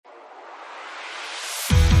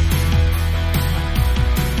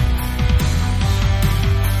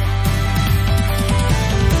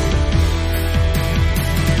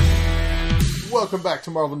Welcome back to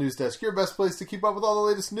Marvel News Desk, your best place to keep up with all the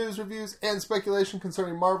latest news, reviews, and speculation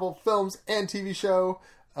concerning Marvel films and TV shows.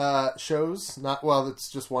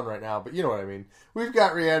 It's just one right now, but you know what I mean. We've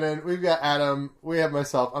got Rhiannon, we've got Adam, we have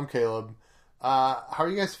myself, I'm Caleb. How are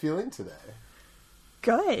you guys feeling today?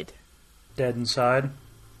 Good. Dead inside.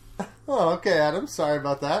 Oh, okay, Adam. Sorry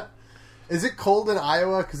about that. Is it cold in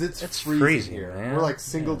Iowa? Because it's freezing here. Man. We're like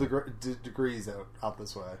single degrees out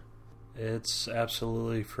this way. It's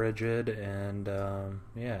absolutely frigid, and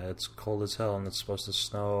it's cold as hell, and it's supposed to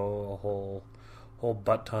snow a whole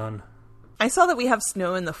butt ton. I saw that we have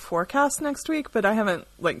snow in the forecast next week, but I haven't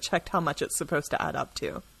checked how much it's supposed to add up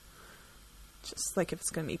to. Just if it's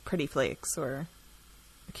going to be pretty flakes or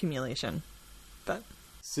accumulation. But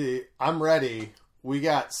see, I'm ready. We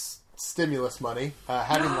got stimulus money.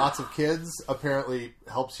 Having lots of kids apparently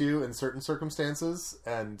helps you in certain circumstances,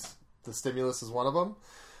 and the stimulus is one of them.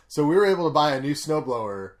 So we were able to buy a new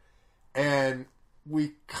snowblower, and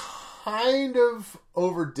we kind of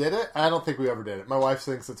overdid it. I don't think we overdid it. My wife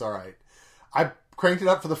thinks it's all right. I cranked it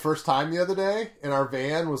up for the first time the other day, and our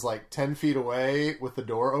van was 10 feet away with the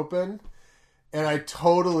door open, and I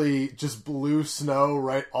totally just blew snow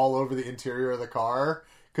right all over the interior of the car,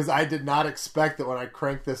 because I did not expect that when I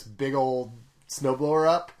cranked this big old snowblower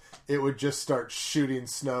up, it would just start shooting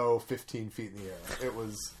snow 15 feet in the air. It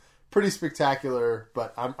was pretty spectacular,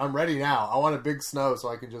 but I'm ready now. I want a big snow so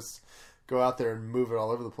I can just go out there and move it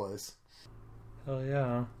all over the place. Hell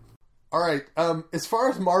yeah. All right, as far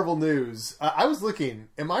as Marvel news, I was looking.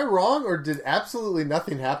 Am I wrong, or did absolutely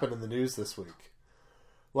nothing happen in the news this week?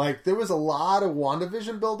 There was a lot of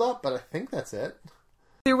WandaVision build-up, but I think that's it.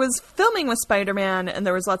 There was filming with Spider-Man, and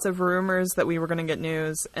there was lots of rumors that we were going to get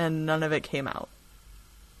news, and none of it came out.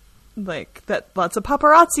 That lots of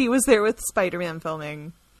paparazzi was there with Spider-Man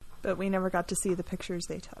filming. But we never got to see the pictures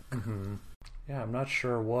they took. Mm-hmm. Yeah, I'm not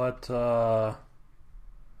sure what...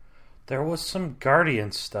 There was some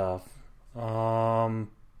Guardian stuff that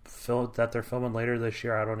they're filming later this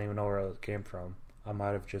year. I don't even know where it came from. I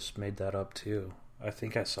might have just made that up, too. I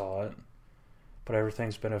think I saw it. But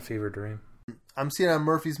everything's been a fever dream. I'm seeing on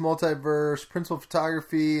Murphy's Multiverse, principal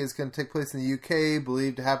photography is going to take place in the UK,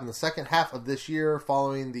 believed to happen the second half of this year,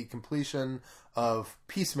 following the completion of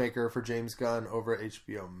Peacemaker for James Gunn over at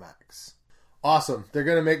HBO Max. Awesome. They're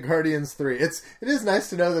going to make Guardians 3. It is nice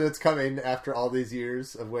to know that it's coming after all these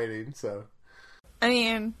years of waiting, so. I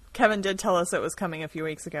mean, Kevin did tell us it was coming a few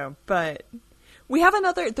weeks ago, but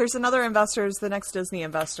there's another the next Disney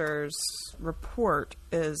Investors report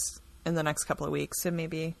is in the next couple of weeks, so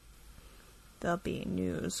maybe there'll be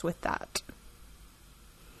news with that.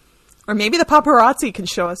 Or maybe the paparazzi can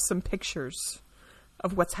show us some pictures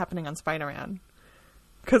of what's happening on Spider-Man.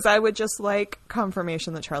 Because I would just like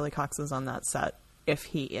confirmation that Charlie Cox is on that set, if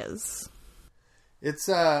he is. It's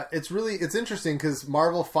interesting because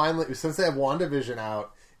Marvel finally, since they have WandaVision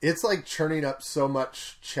out, it's churning up so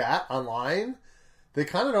much chat online. They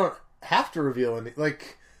kind of don't have to reveal any.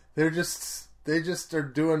 They just are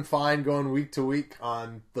doing fine going week to week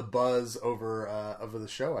on the buzz over the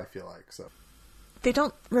show, I feel like. So they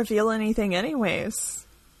don't reveal anything anyways.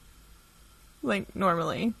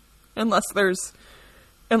 Normally. Unless there's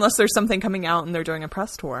something coming out and they're doing a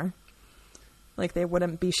press tour. They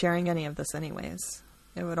wouldn't be sharing any of this anyways.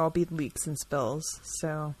 It would all be leaks and spills,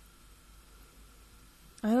 so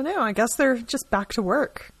I don't know. I guess they're just back to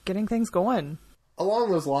work, getting things going.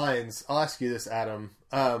 Along those lines, I'll ask you this, Adam.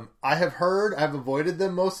 I've avoided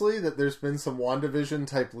them mostly, that there's been some WandaVision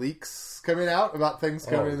type leaks coming out about things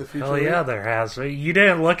coming in the future. Oh yeah, there has. You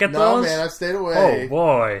didn't look at those? No, man, I've stayed away. Oh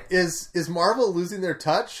boy. Is Marvel losing their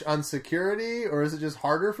touch on security, or is it just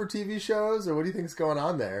harder for TV shows, or what do you think is going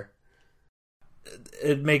on there?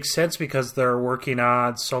 It makes sense because they're working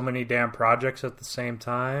on so many damn projects at the same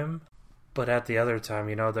time. But at the other time,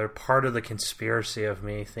 they're part of the conspiracy of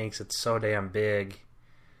me thinks it's so damn big.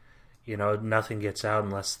 Nothing gets out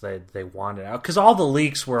unless they want it out. Because all the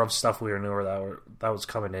leaks were of stuff we knew that was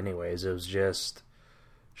coming anyways. It was just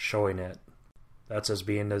showing it. That's as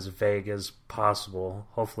being as vague as possible.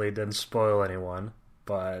 Hopefully it didn't spoil anyone.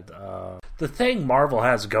 But the thing Marvel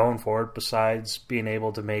has going for it, besides being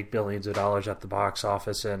able to make billions of dollars at the box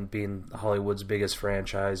office and being Hollywood's biggest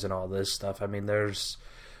franchise and all this stuff, I mean, there's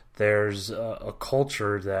a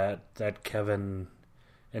culture that Kevin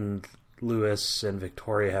and Lewis and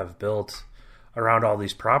Victoria have built around all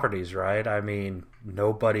these properties, right? I mean,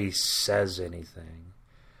 nobody says anything.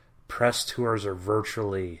 Press tours are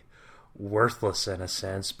virtually worthless in a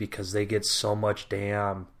sense because they get so much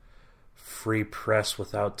damn free press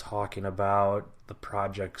without talking about the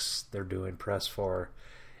projects they're doing press for.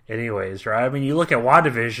 anyways, right? I mean, you look at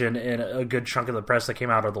WandaVision, and a good chunk of the press that came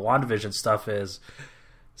out of the WandaVision stuff is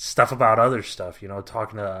stuff about other stuff,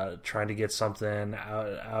 trying to get something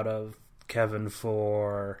out of Kevin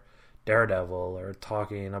for Daredevil, or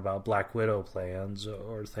talking about Black Widow plans,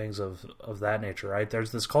 or things of that nature, right?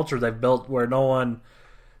 There's this culture they've built where no one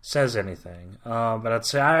says anything. But I'd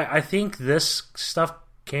say I think this stuff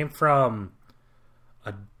came from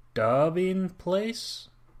a dubbing place.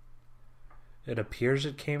 It appears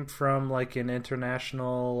it came from like an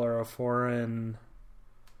international or a foreign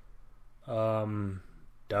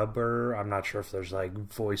dubber. I'm not sure if there's like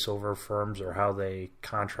voiceover firms or how they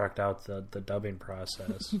contract out the dubbing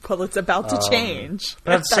process. Well, it's about to change.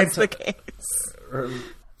 But If that's the case.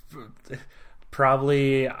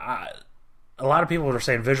 Probably, a lot of people are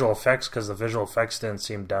saying visual effects because the visual effects didn't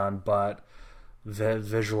seem done, but the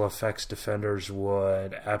visual effects defenders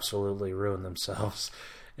would absolutely ruin themselves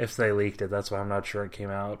if they leaked it. That's why I'm not sure it came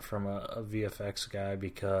out from a VFX guy,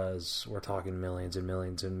 because we're talking millions and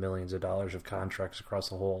millions and millions of dollars of contracts across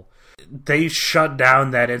the whole. They shut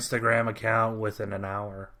down that Instagram account within an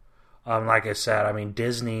hour. Like I said, I mean,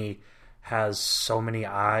 Disney has so many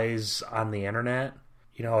eyes on the internet.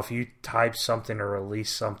 If you type something or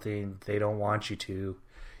release something they don't want you to,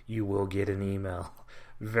 you will get an email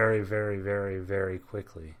very, very, very, very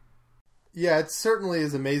quickly. Yeah, it certainly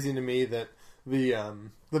is amazing to me that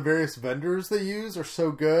the various vendors they use are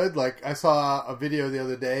so good. Like, I saw a video the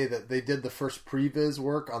other day that they did the first previs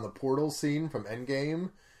work on the portal scene from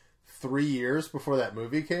Endgame 3 years before that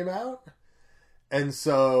movie came out. And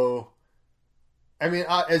so, I mean,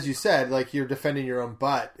 as you said, like, you're defending your own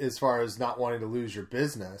butt as far as not wanting to lose your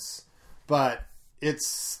business. But it's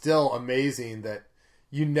still amazing that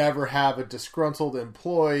you never have a disgruntled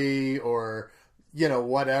employee or,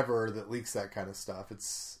 whatever that leaks that kind of stuff.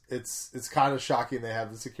 It's kind of shocking they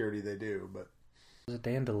have the security they do, but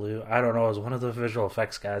Dan DeLue, I don't know, is one of the visual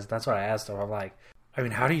effects guys. That's what I asked him. I'm like, I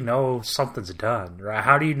mean, how do you know something's done, right?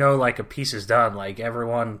 How do you know like a piece is done? Like,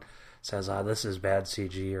 everyone says, this is bad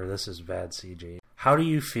CG or this is bad CG. How do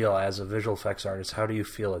you feel as a visual effects artist? How do you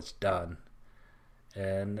feel it's done?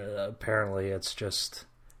 And apparently it's just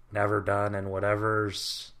never done, and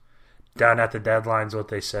whatever's done at the deadline's what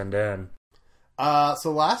they send in.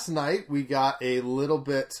 So last night we got a little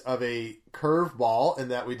bit of a curveball in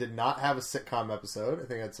that we did not have a sitcom episode. I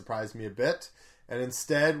think that surprised me a bit. And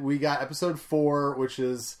instead we got episode 4, which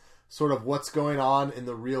is sort of what's going on in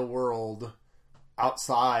the real world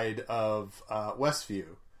outside of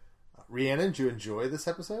Westview. Rhiannon, did you enjoy this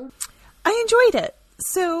episode? I enjoyed it.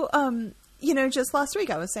 So, just last week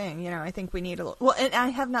I was saying, I think we need and I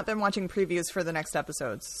have not been watching previews for the next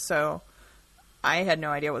episodes, so I had no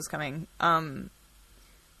idea what was coming. I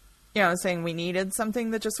was saying we needed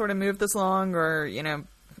something that just sort of moved this along, or,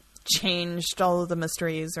 changed all of the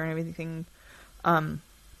mysteries or anything. I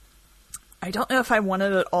don't know if I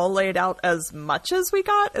wanted it all laid out as much as we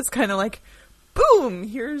got. It's kind of like, boom,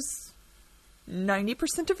 here's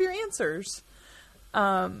 90% of your answers.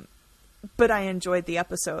 But I enjoyed the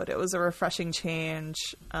episode. It was a refreshing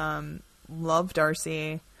change. Loved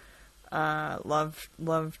Darcy. Loved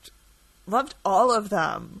all of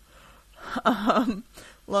them.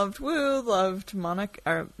 Loved Wu. Loved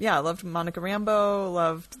Monica. Loved Monica Rambeau.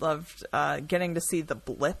 Loved getting to see the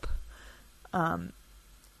blip. I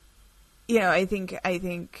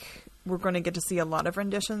think we're going to get to see a lot of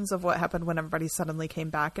renditions of what happened when everybody suddenly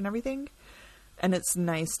came back and everything. And it's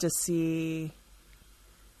nice to see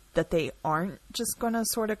that they aren't just going to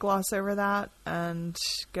sort of gloss over that and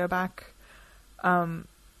go back. I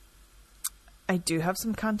do have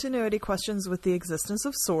some continuity questions with the existence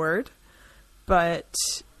of Sword, but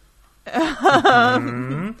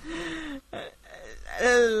a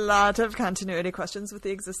lot of continuity questions with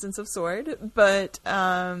the existence of Sword, but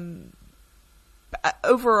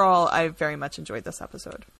overall, I very much enjoyed this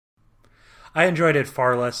episode. I enjoyed it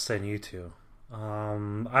far less than you two.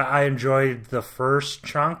 I enjoyed the first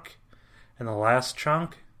chunk and the last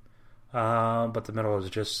chunk, but the middle was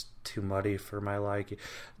just too muddy for my liking.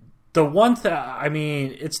 The one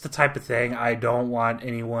thing, it's the type of thing I don't want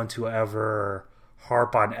anyone to ever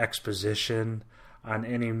harp on exposition on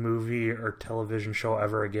any movie or television show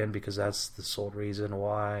ever again, because that's the sole reason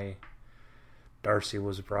why Darcy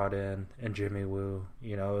was brought in and Jimmy Woo.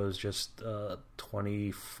 It was just a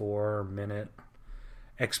 24-minute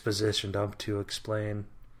exposition dump to explain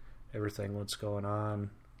everything what's going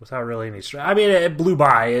on without really any it blew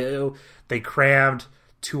by. They crammed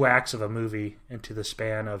 2 acts of a movie into the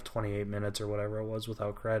span of 28 minutes or whatever it was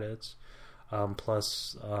without credits,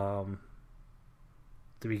 plus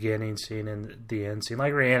the beginning scene and the end scene.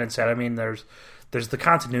 Like Rhiannon said, I mean, there's the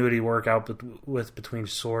continuity work out between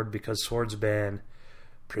Sword, because Sword's been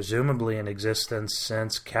presumably in existence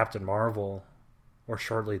since Captain Marvel or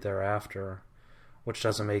shortly thereafter, which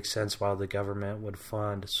doesn't make sense why the government would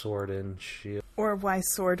fund Sword and S.H.I.E.L.D. Or why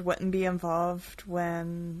Sword wouldn't be involved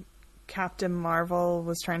when Captain Marvel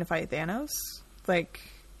was trying to fight Thanos.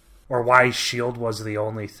 Or why S.H.I.E.L.D. was the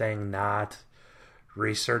only thing not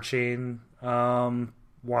researching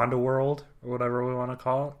Wanda World, or whatever we want to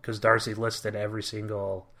call it, because Darcy listed every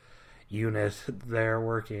single unit there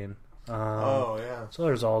working. So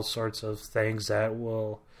there's all sorts of things that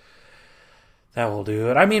will do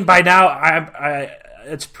it. I mean, by now, I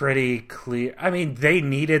it's pretty clear. I mean, they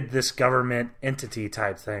needed this government entity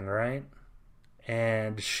type thing, right?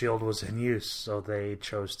 And S.H.I.E.L.D. was in use, so they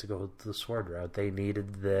chose to go the Sword route. They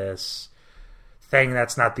needed this thing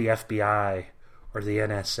that's not the FBI or the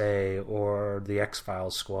NSA or the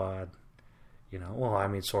X-Files squad. Well, I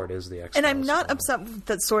mean, Sword is the X-Files And I'm not squad. upset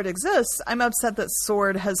that Sword exists. I'm upset that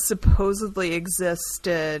Sword has supposedly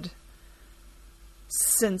existed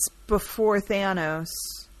since before Thanos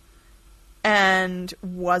and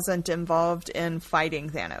wasn't involved in fighting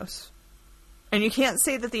Thanos. And you can't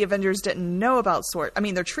say that the Avengers didn't know about Sword. I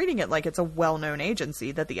mean, they're treating it like it's a well-known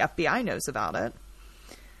agency, that the FBI knows about it.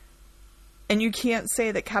 And you can't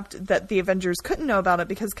say that the Avengers couldn't know about it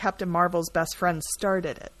because Captain Marvel's best friend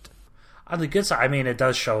started it. On the good side, I mean, it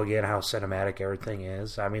does show again how cinematic everything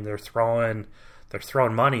is. I mean, they're throwing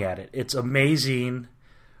money at it. It's amazing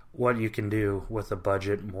what you can do with a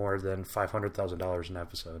budget more than $500,000 an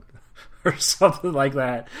episode or something like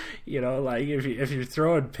that. Like if you're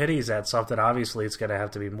throwing pennies at something, obviously it's going to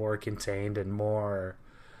have to be more contained and more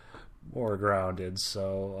grounded.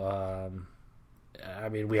 So, I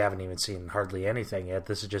mean, we haven't even seen hardly anything yet.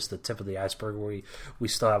 This is just the tip of the iceberg. We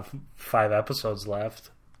still have 5 episodes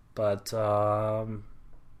left. But, I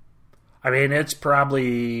mean, it's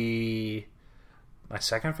probably my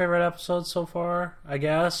second favorite episode so far, I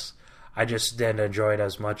guess. I just didn't enjoy it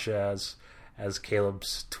as much as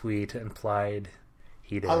Caleb's tweet implied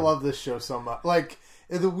he did. I love this show so much.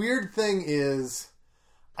 The weird thing is,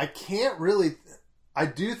 I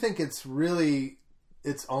do think it's really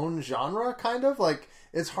its own genre, kind of.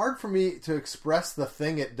 It's hard for me to express the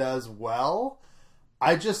thing it does well.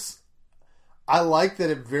 I like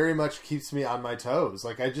that it very much keeps me on my toes.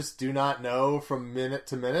 I just do not know from minute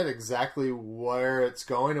to minute exactly where it's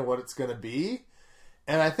going and what it's going to be.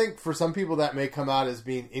 And I think for some people that may come out as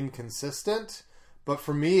being inconsistent, but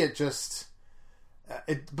for me it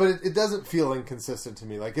doesn't feel inconsistent to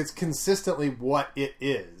me. It's consistently what it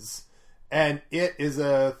is. And it is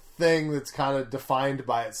a thing that's kind of defined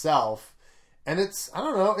by itself. And it's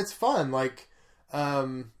fun. I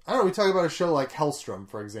don't know, we talk about a show like Hellstrom,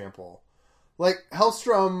 for example.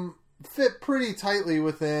 Hellstrom fit pretty tightly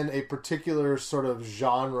within a particular sort of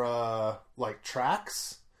genre,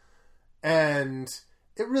 tracks. And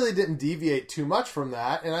it really didn't deviate too much from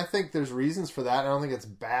that. And I think there's reasons for that. I don't think it's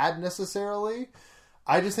bad necessarily.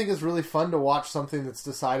 I just think it's really fun to watch something that's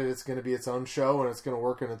decided it's going to be its own show and it's going to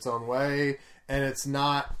work in its own way. And it's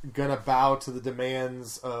not going to bow to the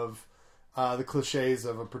demands of the cliches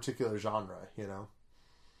of a particular genre,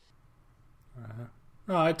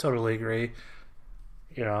 No, I totally agree.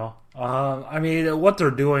 I mean, what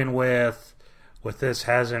they're doing with this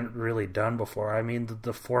hasn't really done before. I mean,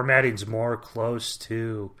 the formatting's more close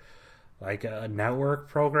to a network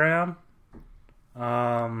program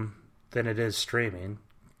than it is streaming,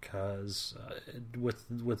 because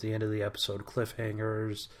with the end of the episode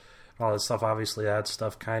cliffhangers and all that stuff, obviously that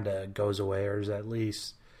stuff kind of goes away, or is at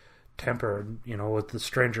least tempered, with the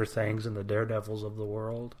Stranger Things and the Daredevils of the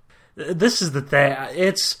world. This is the thing.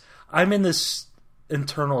 I'm in this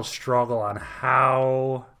internal struggle on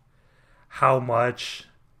how much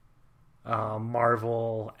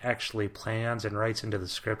Marvel actually plans and writes into the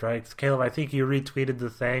script, right? Caleb, I think you retweeted the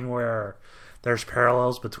thing where there's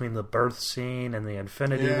parallels between the birth scene and the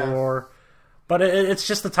Infinity War. But it's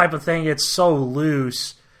just the type of thing, it's so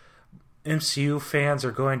loose. MCU fans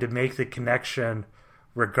are going to make the connection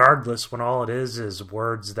regardless, when all it is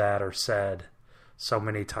words that are said so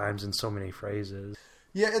many times in so many phrases.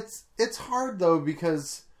 Yeah, it's hard though,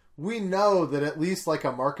 because we know that at least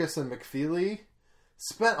a Marcus and McFeely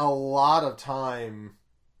spent a lot of time.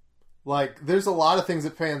 There's a lot of things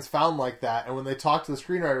that fans found like that, and when they talk to the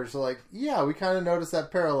screenwriters, they're like, "Yeah, we kind of noticed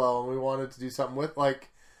that parallel, and we wanted to do something with."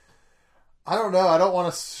 I don't know. I don't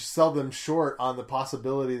want to sell them short on the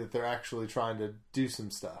possibility that they're actually trying to do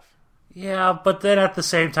some stuff. Yeah, but then at the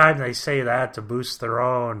same time, they say that to boost their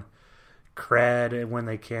own cred when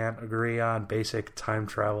they can't agree on basic time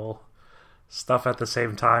travel stuff at the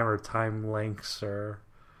same time or time links or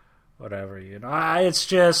whatever, you know. It's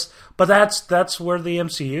just, but that's where the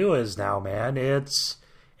MCU is now, man. It's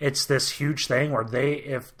this huge thing where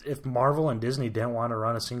if Marvel and Disney didn't want to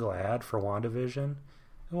run a single ad for WandaVision,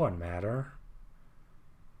 it wouldn't matter.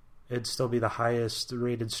 It'd still be the highest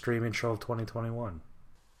rated streaming show of 2021.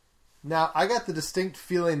 Now, I got the distinct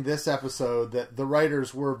feeling this episode that the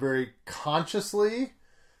writers were very consciously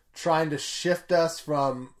trying to shift us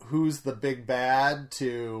from who's the big bad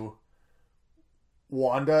to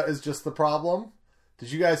Wanda is just the problem.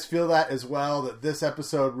 Did you guys feel that as well, that this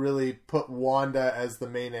episode really put Wanda as the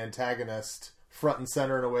main antagonist front and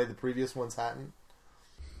center in a way the previous ones hadn't?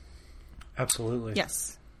 Absolutely.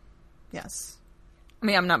 Yes. Yes. I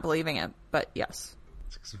mean, I'm not believing it, but yes.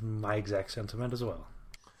 It's my exact sentiment as well.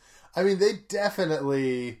 I mean, they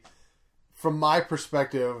definitely, from my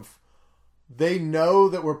perspective, they know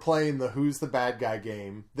that we're playing the who's the bad guy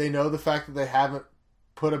game. They know the fact that they haven't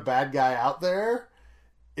put a bad guy out there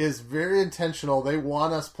is very intentional. They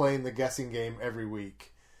want us playing the guessing game every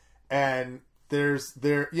week. And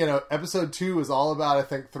episode 2 is all about, I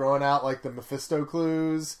think, throwing out like the Mephisto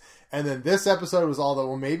clues. And then this episode was all the,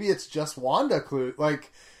 well, maybe it's just Wanda clue.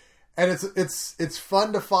 Like, and it's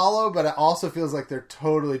fun to follow, but it also feels like they're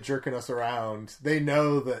totally jerking us around. They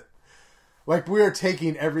know that, like, we are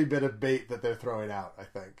taking every bit of bait that they're throwing out, I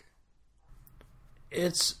think.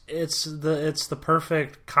 It's the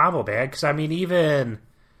perfect combo bag, because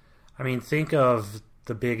think of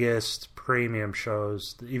the biggest premium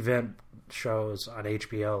shows, the event shows on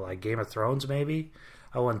HBO, like Game of Thrones, maybe.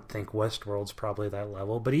 I wouldn't think Westworld's probably that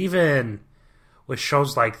level, but even with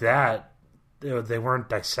shows like that, they weren't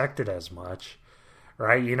dissected as much,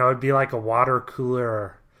 right? You know, it'd be like a water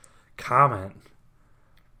cooler comment,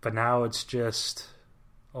 but now it's just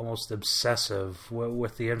almost obsessive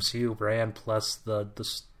with the MCU brand plus the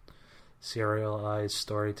serialized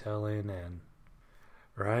storytelling. And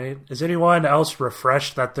right, is anyone else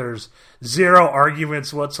refreshed that there's zero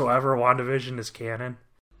arguments whatsoever WandaVision is canon?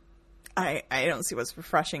 I don't see what's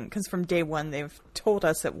refreshing, because from day one they've told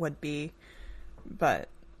us it would be. But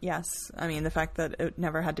yes, I mean, the fact that it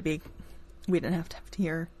never had to be, we didn't have to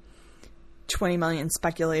hear 20 million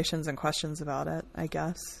speculations and questions about it, I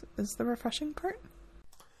guess, is the refreshing part.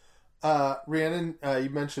 Rhiannon,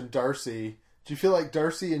 you mentioned Darcy. Do you feel like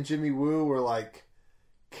Darcy and Jimmy Woo were like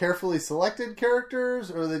carefully selected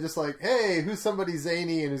characters, or are they just like, hey, who's somebody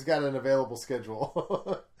zany and who's got an available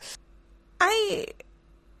schedule?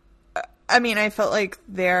 I mean, I felt like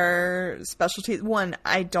their specialties... One,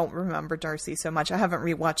 I don't remember Darcy so much. I haven't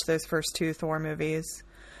rewatched those first 2 Thor movies.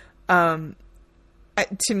 To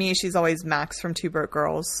me, she's always Max from Two Broke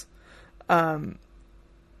Girls. And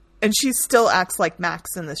she still acts like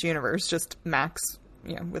Max in this universe, just Max,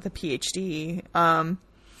 with a PhD.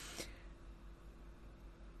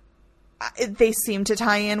 They seem to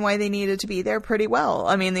tie in why they needed to be there pretty well.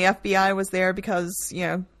 I mean, the FBI was there because,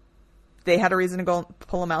 they had a reason to go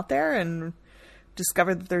pull them out there and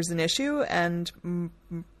discovered that there's an issue. And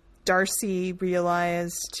Darcy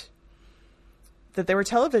realized that there were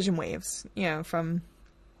television waves, from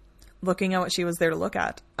looking at what she was there to look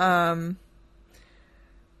at.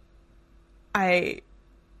 It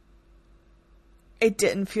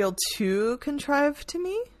didn't feel too contrived to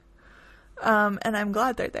me. And I'm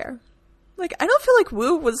glad they're there. Like, I don't feel like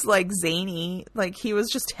Wu was like zany. Like, he was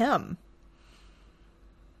just him.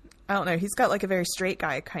 I don't know. He's got like a very straight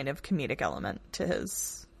guy kind of comedic element to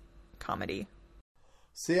his comedy.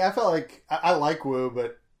 See, I felt like I like Wu,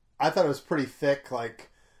 but I thought it was pretty thick. Like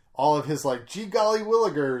all of his like "gee golly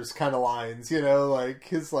willigers" kind of lines, like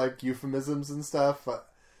his like euphemisms and stuff.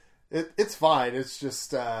 It's fine. It's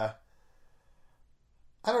just I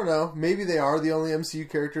don't know. Maybe they are the only MCU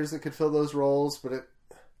characters that could fill those roles, but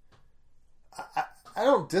I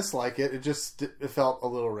don't dislike it. It felt a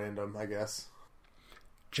little random, I guess.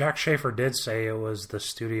 Jack Schaefer did say it was the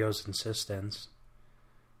studio's insistence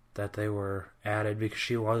that they were added, because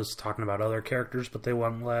she was talking about other characters, but they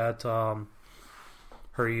wouldn't let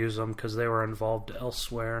her use them because they were involved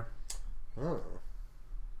elsewhere. Oh.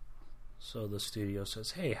 So the studio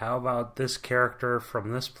says, hey, how about this character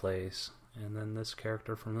from this place, and then this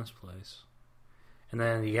character from this place? And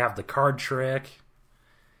then you have the card trick.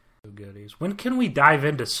 Goodies. When can we dive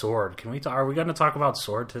into Sword? Are we going to talk about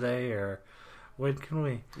Sword today, or... When can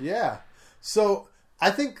we? Yeah. So I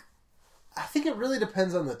think it really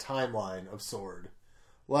depends on the timeline of Sword.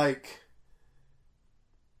 Like,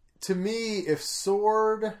 to me, if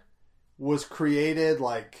Sword was created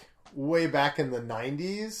like way back in the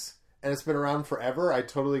 90s and it's been around forever, I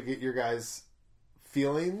totally get your guys'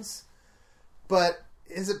 feelings. But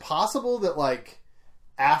is it possible that like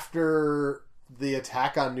after the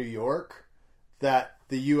attack on New York that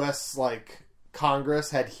the U.S. like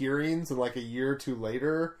Congress had hearings, and like a year or two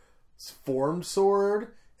later formed SWORD,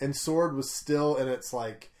 and SWORD was still in its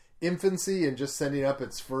like infancy and just sending up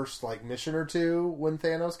its first like mission or two when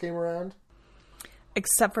Thanos came around.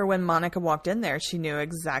 Except for when Monica walked in there, she knew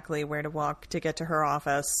exactly where to walk to get to her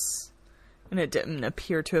office. And it didn't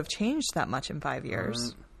appear to have changed that much in 5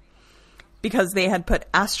 years. Because they had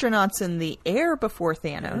put astronauts in the air before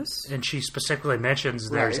Thanos. And she specifically mentions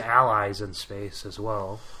there's allies in space as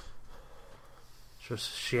well. So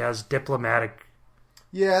she has diplomatic...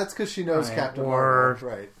 Yeah, that's because she knows Captain Marvel.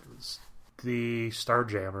 Right. The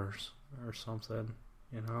Starjammers or something,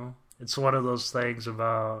 you know? It's one of those things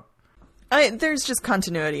about... there's just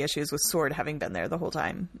continuity issues with SWORD having been there the whole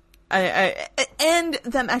time. And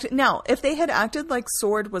them acting... Now, if they had acted like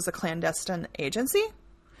SWORD was a clandestine agency,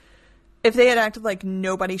 if they had acted like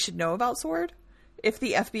nobody should know about SWORD, if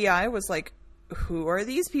the FBI was like, who are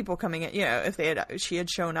these people coming in? You know, if she had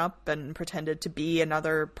shown up and pretended to be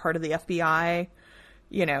another part of the FBI,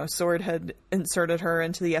 you know, SWORD had inserted her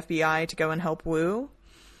into the FBI to go and help Wu.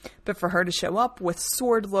 But for her to show up with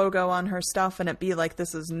SWORD logo on her stuff and it be like,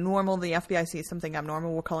 this is normal, the FBI sees something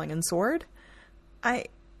abnormal, we're calling in SWORD.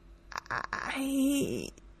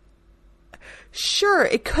 Sure,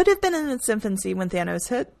 it could have been in its infancy when Thanos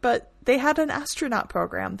hit, but they had an astronaut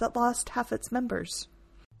program that lost half its members.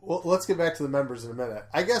 Well, let's get back to the members in a minute.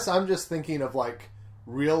 I guess I'm just thinking of like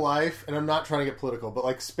real life, and I'm not trying to get political, but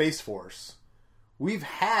like Space Force. We've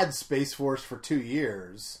had Space Force for 2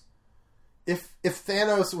 years. If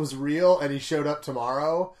Thanos was real and he showed up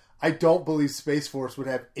tomorrow, I don't believe Space Force would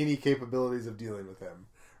have any capabilities of dealing with him.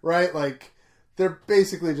 Right? Like, they're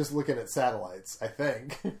basically just looking at satellites, I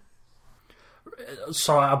think.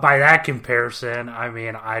 So by that comparison, I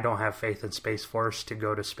mean, I don't have faith in Space Force to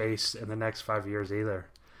go to space in the next 5 years either.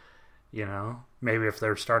 You know? Maybe if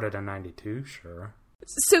they're started in 92, sure.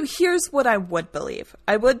 So here's what I would believe.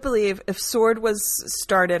 I would believe if SWORD was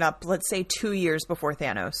started up, let's say 2 years before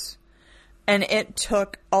Thanos, and it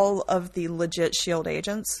took all of the legit S.H.I.E.L.D.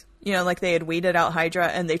 agents, you know, like they had weeded out Hydra,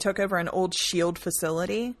 and they took over an old S.H.I.E.L.D.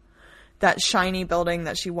 facility, that shiny building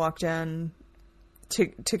that she walked in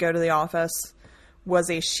to go to the office was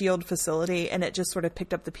a S.H.I.E.L.D. facility, and it just sort of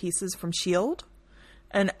picked up the pieces from S.H.I.E.L.D.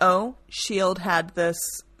 And S.H.I.E.L.D. had this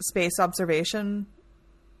space observation,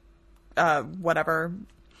 whatever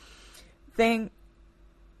thing,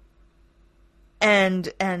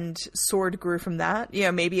 and SWORD grew from that. You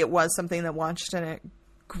know, maybe it was something that launched and it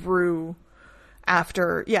grew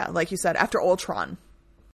after, like you said, after Ultron.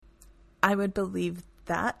 I would believe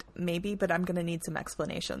that, maybe, but I'm going to need some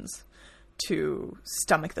explanations to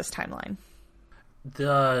stomach this timeline.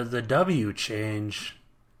 The W change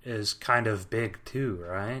is kind of big too,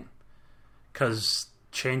 right? Because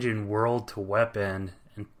changing world to weapon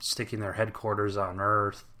and sticking their headquarters on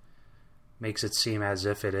Earth makes it seem as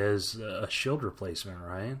if it is a S.H.I.E.L.D. replacement,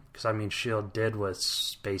 right? Because, I mean, S.H.I.E.L.D. did with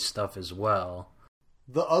space stuff as well.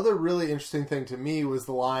 The other really interesting thing to me was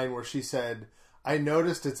the line where she said, I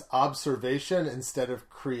noticed it's observation instead of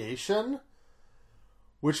creation,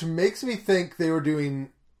 which makes me think they were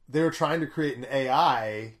trying to create an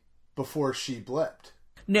AI before she blipped.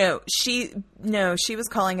 No, she was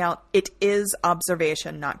calling out, it is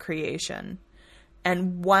observation, not creation.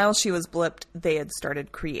 And while she was blipped, they had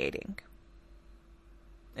started creating.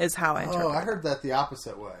 Is how I interpret it. I heard that the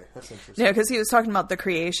opposite way. That's interesting. No, because he was talking about the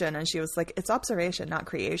creation, and she was like, it's observation, not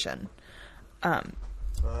creation.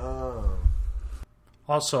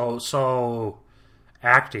 Also, so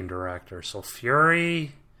acting director. So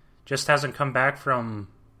Fury just hasn't come back from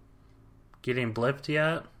getting blipped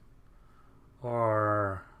yet?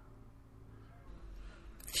 Or...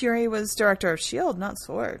 Fury was director of S.H.I.E.L.D., not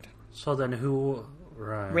SWORD. So then who...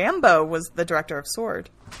 Right. Rambo was the director of SWORD.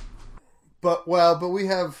 But we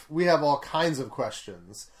have all kinds of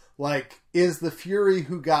questions. Like, is the Fury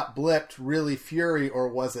who got blipped really Fury, or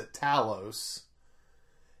was it Talos?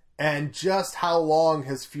 And just how long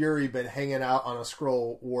has Fury been hanging out on a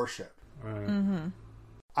Skrull warship? Right. Mm-hmm.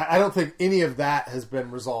 I don't think any of that has been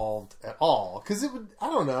resolved at all. Because it would, I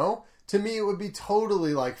don't know, to me it would be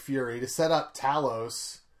totally like Fury to set up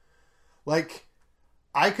Talos. Like,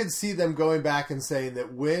 I could see them going back and saying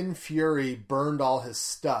that when Fury burned all his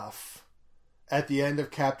stuff at the end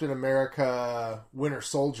of Captain America Winter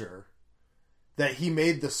Soldier, that he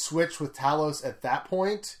made the switch with Talos at that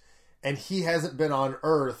point, and he hasn't been on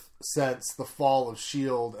Earth since the fall of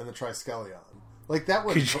S.H.I.E.L.D. and the Triskelion. Like, that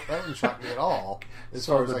wouldn't shock me at all. As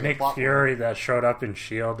so far as the like Nick Fury that showed up in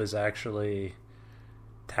S.H.I.E.L.D. is actually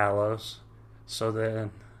Talos. So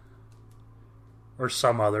then... Or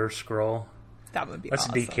some other Skrull. That would be Let's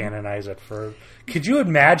awesome. decanonize it for... Could you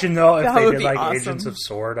imagine, though, if That they would did, be like, awesome. Agents of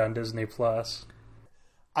S.W.O.R.D. on Disney+. Plus?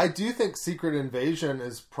 I do think Secret Invasion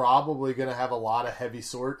is probably going to have a lot of heavy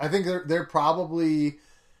sword. I think they're probably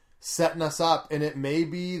setting us up, and it may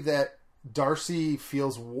be that Darcy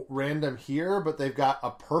feels random here, but they've got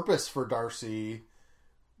a purpose for Darcy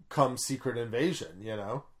come Secret Invasion, you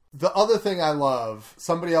know? The other thing I love,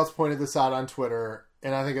 somebody else pointed this out on Twitter,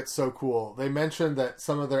 and I think it's so cool. They mentioned that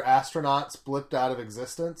some of their astronauts blipped out of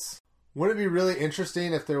existence. Wouldn't it be really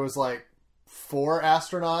interesting if there was like 4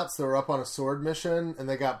 astronauts that were up on a S.W.O.R.D. mission and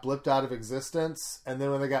they got blipped out of existence, and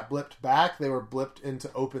then when they got blipped back, they were blipped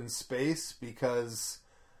into open space because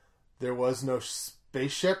there was no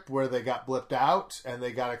spaceship where they got blipped out and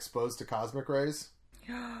they got exposed to cosmic rays?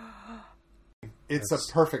 It's a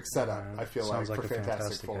perfect setup, I feel like, for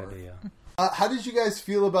Fantastic Four. Idea. How did you guys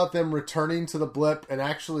feel about them returning to the blip and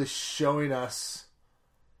actually showing us...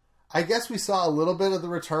 I guess we saw a little bit of the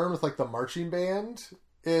return with like the marching band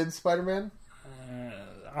in Spider-Man.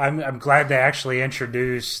 I'm glad they actually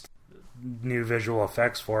introduced new visual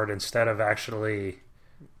effects for it instead of actually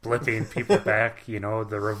blipping people back. You know,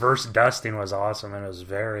 the reverse dusting was awesome, and it was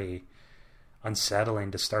very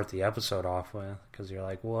unsettling to start the episode off with, because you're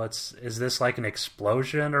like, well, is this like an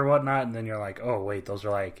explosion or whatnot? And then you're like, oh wait, those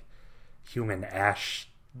are like human ash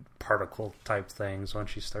particle type things when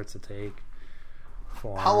she starts to take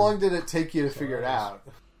form. How long did it take you to figure it out?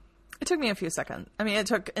 It took me a few seconds. I mean, it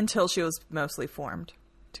took until she was mostly formed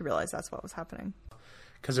to realize that's what was happening.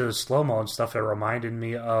 Because it was slow-mo and stuff, it reminded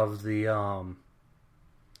me of the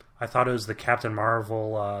I thought it was the Captain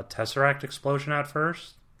Marvel Tesseract explosion at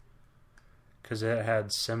first, because it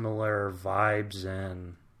had similar vibes.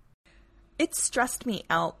 And it stressed me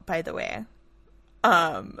out, by the way.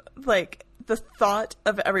 Like the thought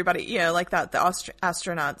of everybody, you know, like that, the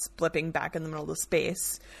astronauts blipping back in the middle of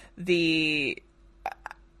space,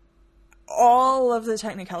 all of the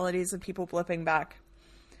technicalities of people blipping back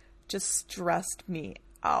just stressed me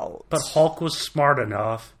out. But Hulk was smart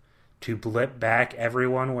enough to blip back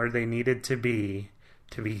everyone where they needed to be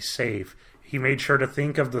safe. He made sure to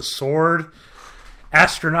think of the S.W.O.R.D.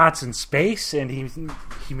 astronauts in space, and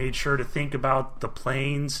he made sure to think about the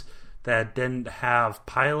planes that didn't have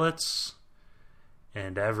pilots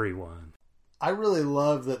and everyone. I really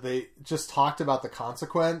love that they just talked about the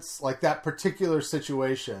consequence. Like that particular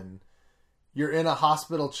situation, you're in a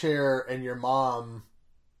hospital chair and your mom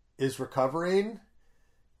is recovering,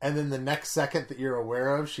 and then the next second that you're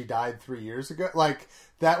aware of, she died 3 years ago. Like,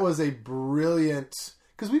 that was a brilliant...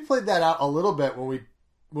 Because we played that out a little bit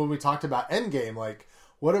when we talked about Endgame. Like,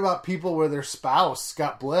 what about people where their spouse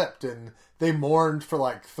got blipped and they mourned for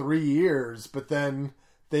like 3 years, but then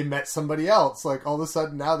they met somebody else? Like, all of a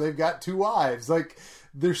sudden now they've got 2 wives. Like,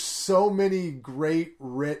 there's so many great,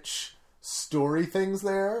 rich story things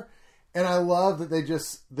there. And I love that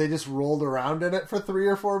they just rolled around in it for 3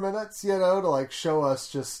 or 4 minutes, you know, to like show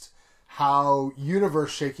us just how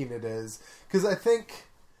universe shaking it is. Because I think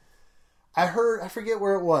I forget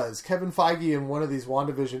where it was, Kevin Feige in one of these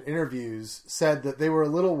WandaVision interviews said that they were a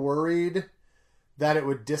little worried that it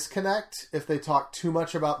would disconnect if they talked too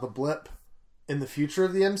much about the blip in the future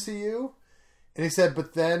of the MCU. And he said,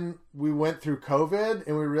 but then we went through COVID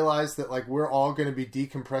and we realized that like we're all going to be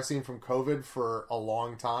decompressing from COVID for a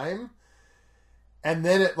long time. And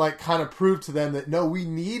then it like kind of proved to them that no, we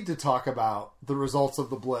need to talk about the results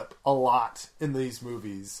of the blip a lot in these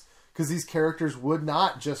movies, because these characters would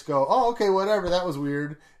not just go, oh, okay, whatever, that was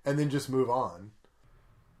weird, and then just move on.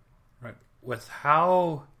 Right. With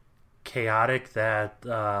how chaotic that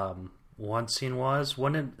one scene was,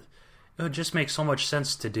 wouldn't it would just make so much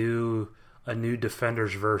sense to do a new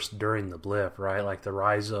Defenders verse during the blip, right? Like the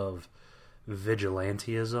rise of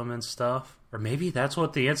vigilantism and stuff. Or maybe that's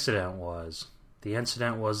what the incident was. The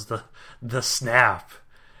incident was the snap,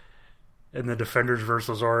 and the Defenders verse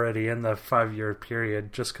was already in the 5-year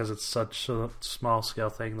period, just because it's such a small scale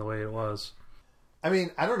thing the way it was. I mean,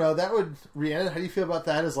 I don't know. That would, Rhiannon, how do you feel about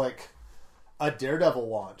that as like a Daredevil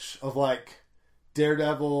launch of like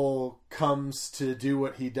Daredevil comes to do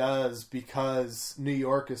what he does because New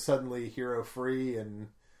York is suddenly hero free and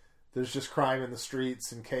there's just crime in the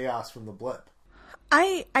streets and chaos from the blip?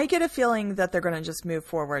 I get a feeling that they're going to just move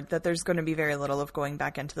forward, that there's going to be very little of going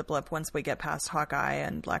back into the blip once we get past Hawkeye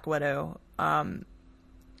and Black Widow. I'd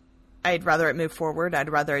rather it move forward. I'd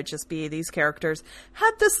rather it just be these characters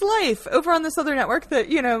had this life over on this other network that,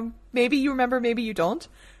 you know, maybe you remember, maybe you don't.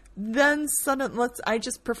 Then suddenly, I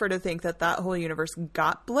just prefer to think that whole universe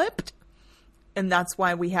got blipped, and that's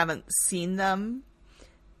why we haven't seen them.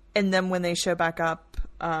 And then when they show back up,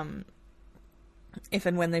 if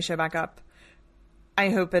and when they show back up, I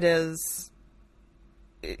hope it is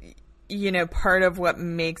part of what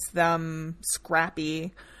makes them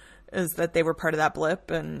scrappy is that they were part of that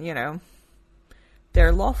blip and,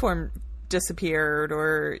 their law firm disappeared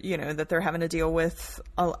or, that they're having to deal with.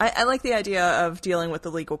 I like the idea of dealing with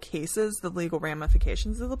the legal cases, the legal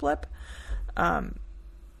ramifications of the blip.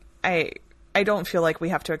 I don't feel like we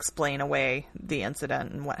have to explain away the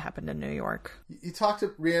incident and what happened in New York. You talked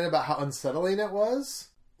to Rhiannon about how unsettling it was.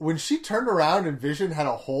 When she turned around and Vision had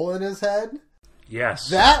a hole in his head. Yes.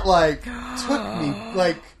 That, took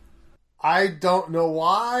me, I don't know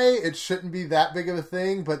why it shouldn't be that big of a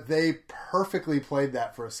thing, but they perfectly played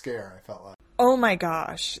that for a scare, I felt like. Oh my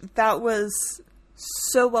gosh. That was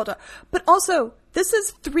so well done. But also, this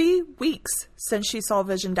is 3 weeks since she saw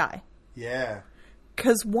Vision die. Yeah.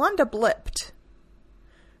 Because Wanda blipped.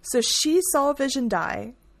 So she saw Vision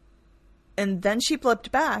die, and then she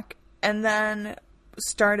blipped back, and then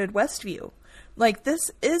started Westview. This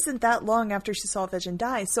isn't that long after she saw Vision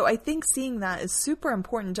die. So I think seeing that is super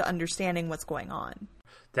important to understanding what's going on.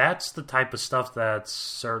 That's the type of stuff that's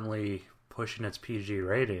certainly pushing its PG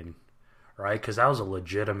rating, right? Because that was a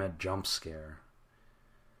legitimate jump scare.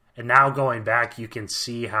 And now going back, you can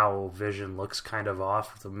see how Vision looks kind of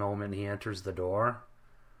off the moment he enters the door.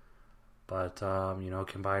 But,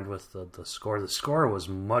 combined with the score was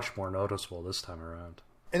much more noticeable this time around.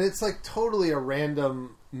 And it's totally a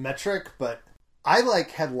random metric, but I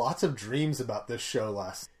had lots of dreams about this show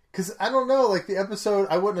last. Because I don't know, the episode,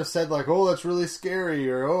 I wouldn't have said oh, that's really scary,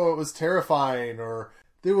 or oh, it was terrifying, or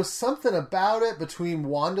there was something about it between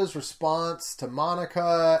Wanda's response to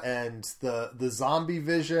Monica and the zombie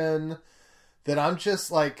Vision that I'm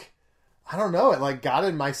just I don't know, it got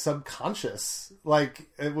in my subconscious.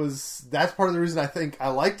 That's part of the reason I think I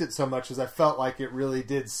liked it so much is I felt like it really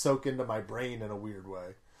did soak into my brain in a weird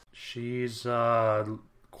way. She's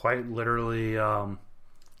quite literally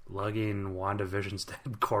lugging WandaVision's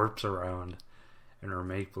dead corpse around in her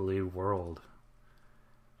make-believe world.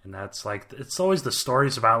 And that's it's always the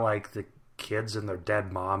stories about the kids and their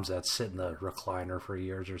dead moms that sit in the recliner for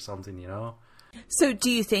years or something, So do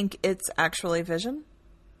you think it's actually Vision?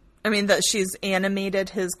 I mean, that she's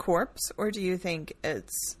animated his corpse, or do you think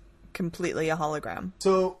it's completely a hologram?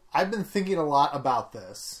 So I've been thinking a lot about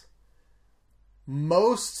this.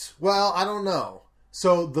 I don't know.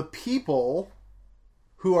 So the people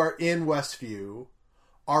who are in Westview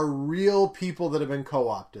are real people that have been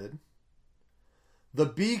co-opted. The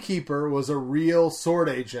beekeeper was a real sword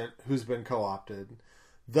agent who's been co-opted.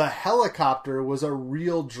 The helicopter was a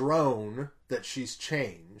real drone that she's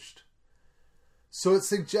changed. So it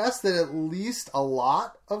suggests that at least a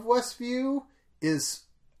lot of Westview is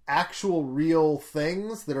actual real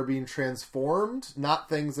things that are being transformed, not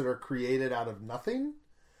things that are created out of nothing.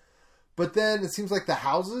 But then it seems like the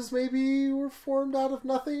houses maybe were formed out of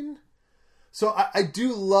nothing. So I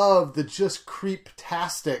do love the just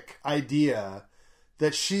creep-tastic idea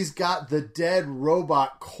that she's got the dead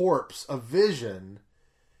robot corpse of Vision,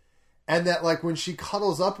 and that when she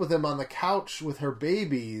cuddles up with him on the couch with her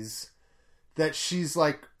babies, that she's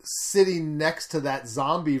sitting next to that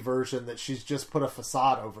zombie version that she's just put a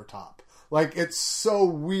facade over top. It's so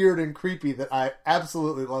weird and creepy that I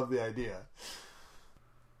absolutely love the idea.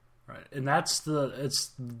 Right. And it's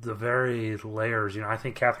the very layers, I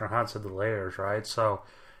think Catherine Hahn said the layers, right? So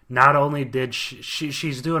not only did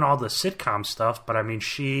she's doing all the sitcom stuff, but I mean,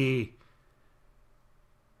 she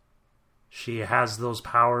has those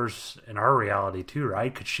powers in our reality too,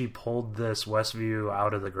 right? Because she pulled this Westview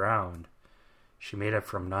out of the ground. She made it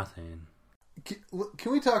from nothing.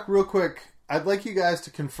 Can we talk real quick? I'd like you guys to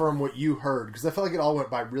confirm what you heard, because I felt like it all went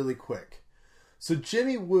by really quick. So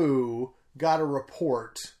Jimmy Woo got a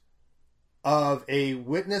report of a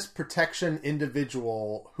witness protection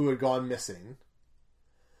individual who had gone missing.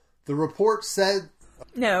 The report said...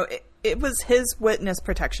 No, it was his witness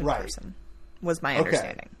protection person, was my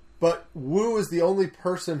understanding. But Woo is the only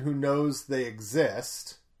person who knows they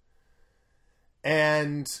exist.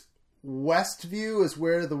 And Westview is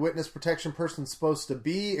where the witness protection person's supposed to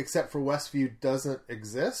be, except for Westview doesn't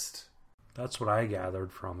exist. That's what I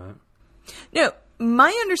gathered from it. No, my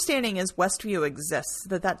understanding is Westview exists,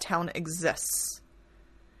 that town exists.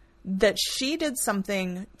 That she did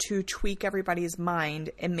something to tweak everybody's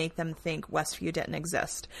mind and make them think Westview didn't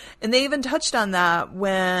exist. And they even touched on that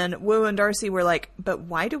when Woo and Darcy were like, but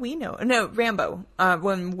why do we know? No, Rambo.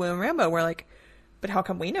 When Woo and Rambo were like, but how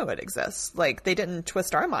come we know it exists? They didn't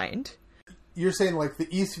twist our mind. You're saying the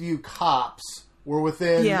Eastview cops were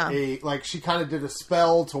within she kind of did a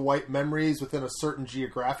spell to wipe memories within a certain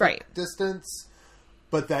geographic distance,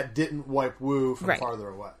 but that didn't wipe Woo from farther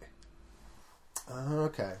away.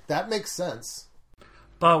 Okay, that makes sense.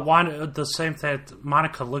 But Wanda, the same thing,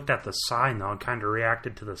 Monica looked at the sign, though, and kind of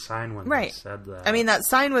reacted to the sign when they said that. I mean, that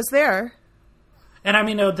sign was there. And I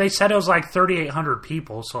mean, they said it was like 3,800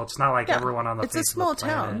 people, so it's not like everyone on the face of the planet. It's a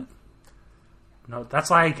small town. No,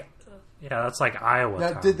 that's like Iowa.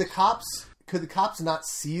 Now, could the cops not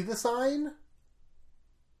see the sign?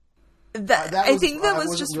 I think that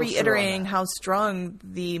was just reiterating how strong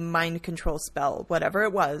the mind control spell, whatever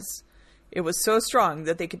it was so strong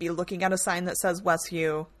that they could be looking at a sign that says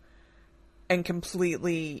Westview and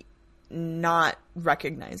completely not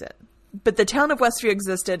recognize it. But the town of Westview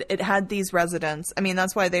existed. It had these residents. I mean,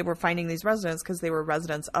 that's why they were finding these residents, because they were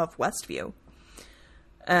residents of Westview.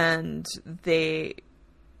 And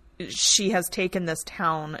she has taken this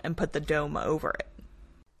town and put the dome over it.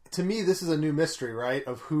 To me, this is a new mystery, right?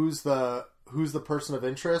 Of who's the person of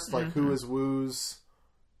interest, like who is Wu's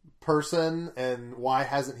person, and why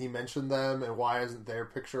hasn't he mentioned them, and why isn't their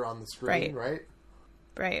picture on the screen, right?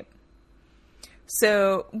 Right.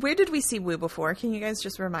 So, where did we see Wu before? Can you guys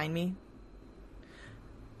just remind me?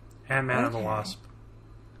 Ant-Man and the Wasp.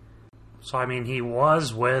 So, I mean, he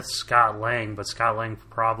was with Scott Lang, but Scott Lang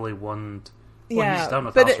probably wouldn't... Well, he's done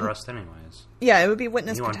with house arrest anyways. Yeah, it would be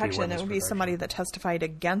witness protection. It would be somebody that testified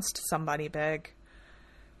against somebody big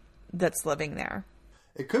that's living there.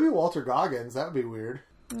 It could be Walter Goggins. That would be weird.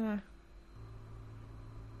 Yeah.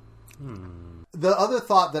 The other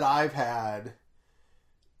thought that I've had,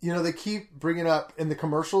 they keep bringing up, in the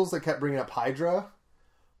commercials, they kept bringing up Hydra.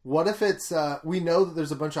 What if it's, we know that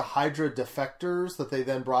there's a bunch of Hydra defectors that they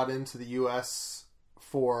then brought into the U.S.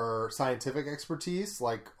 for scientific expertise,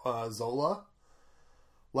 like Zola.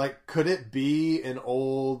 Like, could it be an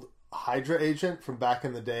old Hydra agent from back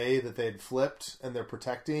in the day that they'd flipped and they're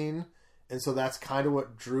protecting? And so that's kind of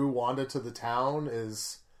what drew Wanda to the town,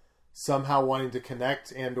 is somehow wanting to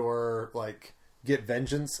connect and or, like, get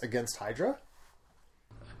vengeance against Hydra?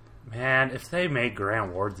 Man, if they make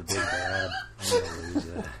Grant Ward the big bad, I'm going to lose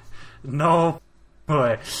it. No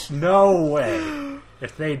way. No way.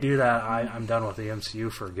 If they do that, I'm done with the MCU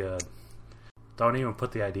for good. Don't even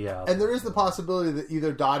put the idea out. And there is the possibility that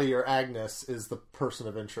either Dottie or Agnes is the person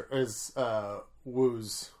of interest, is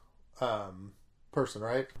Wu's person,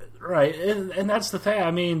 right? Right, and that's the thing. I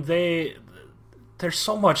mean, there's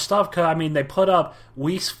so much stuff. Cause, I mean, they put up.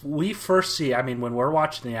 We first see. I mean, when we're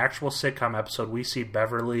watching the actual sitcom episode, we see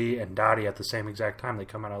Beverly and Dottie at the same exact time. They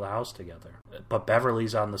come out of the house together, but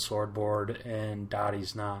Beverly's on the sword board and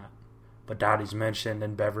Dottie's not. But Dottie's mentioned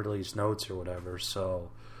in Beverly's notes or whatever.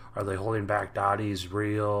 So, are they holding back Dottie's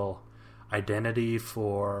real identity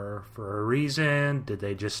for a reason? Did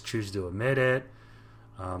they just choose to admit it?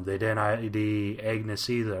 They didn't ID Agnes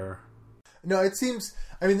either. No, it seems...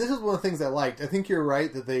 I mean, this is one of the things I liked. I think you're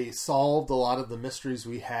right that they solved a lot of the mysteries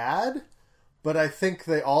we had, but I think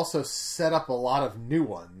they also set up a lot of new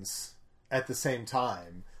ones at the same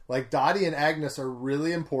time. Like, Dottie and Agnes are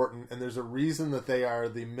really important, and there's a reason that they are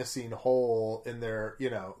the missing hole in their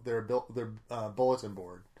bulletin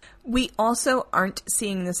board. We also aren't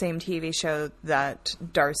seeing the same TV show that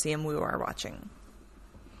Darcy and Wu are watching.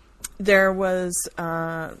 There was,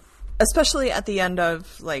 especially at the end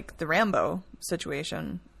of, like, the Rambo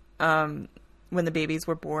situation, when the babies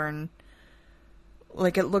were born,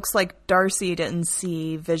 like, it looks like Darcy didn't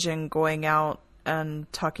see Vision going out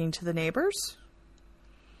and talking to the neighbors.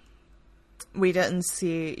 We didn't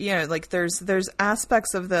see, like, there's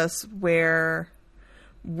aspects of this where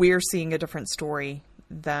we're seeing a different story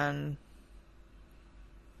than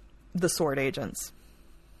the sword agents.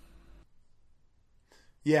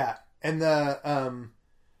 Yeah, and the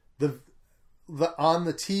on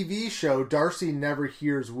the TV show, Darcy never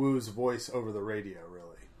hears Wu's voice over the radio,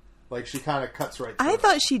 really. Like, she kind of cuts right through I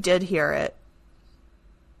thought she did hear it.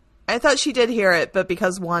 But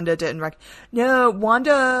because Wanda didn't No,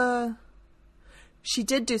 Wanda... She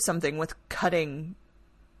did do something with cutting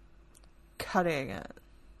it.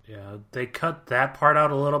 Yeah, they cut that part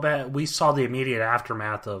out a little bit. We saw the immediate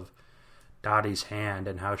aftermath of Dottie's hand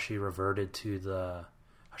and how she reverted to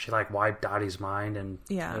she like wiped Dottie's mind and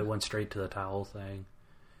it went straight to the towel thing.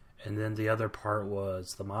 And then the other part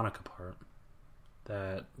was the Monica part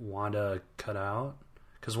that Wanda cut out.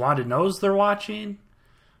 Because Wanda knows they're watching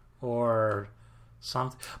or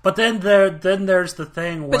something. But then there's the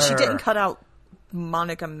thing where... But she didn't cut out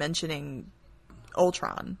Monica mentioning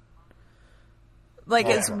Ultron. Like,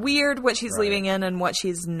 it's weird what she's leaving in and what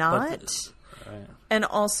she's not. And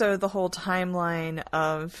also the whole timeline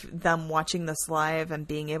of them watching this live and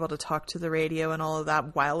being able to talk to the radio and all of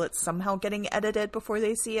that while it's somehow getting edited before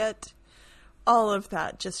they see it. All of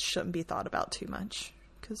that just shouldn't be thought about too much.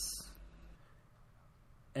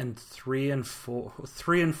 And 3 and 4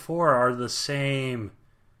 are the same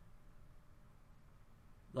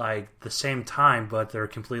like the same time, but they're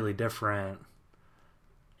completely different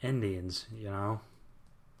endings, you know?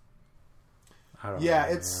 I don't know. Yeah,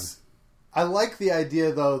 Man. I like the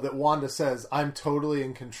idea, though, that Wanda says, I'm totally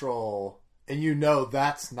in control, and you know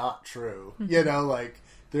that's not true. You know, like,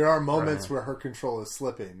 there are moments where her control is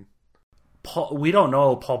slipping. We don't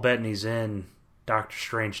know Paul Bettany's in Doctor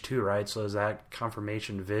Strange 2, right? So is that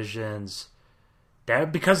confirmation visions?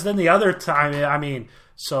 Because then the other time, I mean,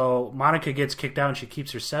 so Monica gets kicked out and she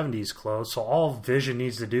keeps her 70s clothes, so all Vision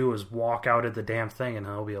needs to do is walk out at the damn thing and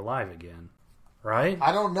he'll be alive again. Right?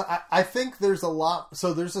 I don't know. I think there's a lot.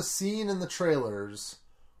 So there's a scene in the trailers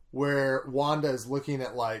where Wanda is looking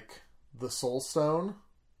at, like, the Soul Stone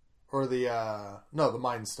or the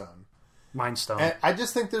Mind Stone. Mind Stone. And I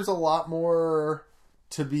just think there's a lot more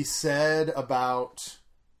to be said about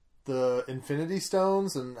the Infinity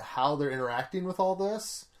Stones and how they're interacting with all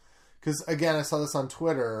this. Because, again, I saw this on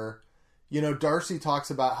Twitter. You know, Darcy talks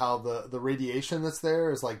about how the radiation that's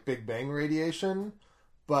there is like Big Bang radiation.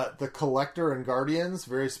 But the Collector and Guardians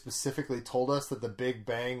very specifically told us that the Big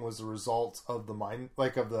Bang was a result of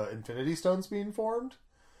the Infinity Stones being formed.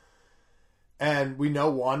 And we know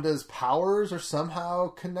Wanda's powers are somehow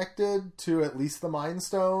connected to at least the Mind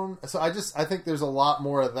Stone. So I think there's a lot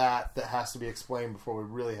more of that has to be explained before we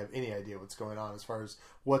really have any idea what's going on as far as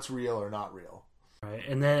what's real or not real. Right.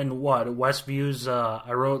 And then what? Westview's,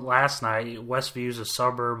 I wrote last night, Westview's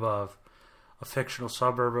a fictional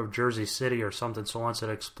suburb of Jersey City or something, so once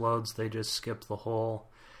it explodes, they just skip the whole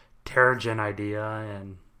Terrigen idea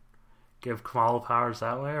and give Kamala powers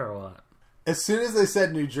that way, or what? As soon as they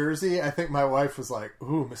said New Jersey, I think my wife was like,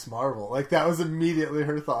 ooh, Miss Marvel. Like, that was immediately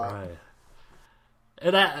her thought. Right.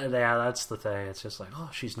 And that's the thing. It's just like,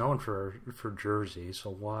 oh, she's known for Jersey,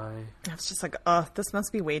 so why? It's just like, this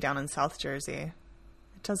must be way down in South Jersey.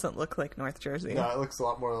 It doesn't look like North Jersey. No, it looks a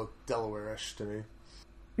lot more Delaware-ish to me.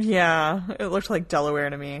 Yeah, it looked like Delaware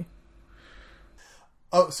to me.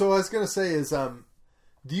 Oh, so what I was going to say is,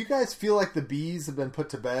 do you guys feel like the bees have been put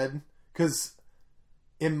to bed? Because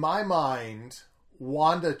in my mind,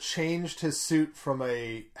 Wanda changed his suit from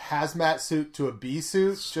a hazmat suit to a bee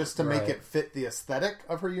suit just to make it fit the aesthetic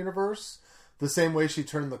of her universe. The same way she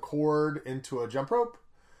turned the cord into a jump rope.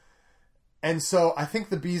 And so I think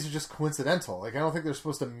the bees are just coincidental. Like, I don't think they're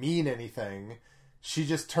supposed to mean anything. She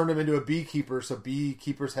just turned him into a beekeeper, so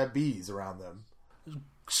beekeepers have bees around them.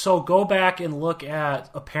 So go back and look at,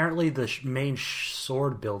 apparently the main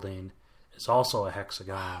sword building is also a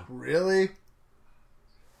hexagon. Really?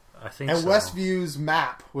 I think so. And Westview's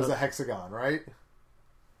map was a hexagon, right?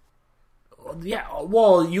 Yeah,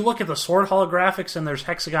 well, you look at the sword holographics and there's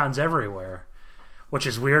hexagons everywhere. Which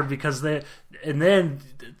is weird because and then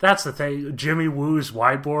that's the thing, Jimmy Woo's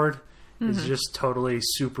whiteboard is just totally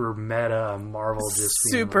super meta. Marvel just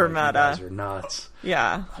super being like, meta. You guys are nuts.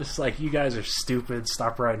 Yeah, just like, you guys are stupid.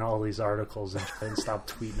 Stop writing all these articles and stop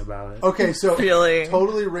tweeting about it. Okay, so really?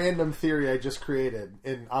 Totally random theory I just created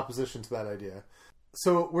in opposition to that idea.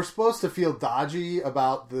 So we're supposed to feel dodgy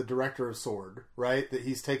about the director of S.W.O.R.D., right? That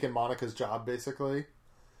he's taken Monica's job, basically.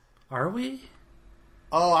 Are we?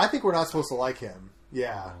 Oh, I think we're not supposed to like him.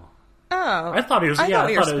 Yeah. Oh, I thought he was. I thought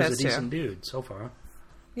it was a decent to. Dude so far.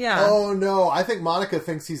 Yeah. Oh no, I think Monica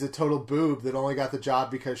thinks he's a total boob that only got the job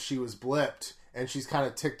because she was blipped, and she's kind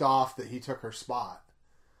of ticked off that he took her spot.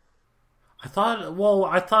 I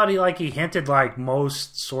thought he hinted like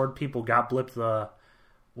most sword people got blipped the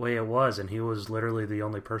way it was, and he was literally the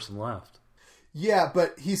only person left. Yeah,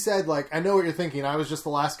 but he said, like, I know what you're thinking. I was just the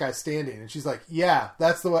last guy standing. And she's like, yeah,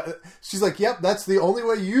 that's the way. She's like, yep, that's the only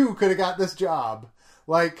way you could have got this job.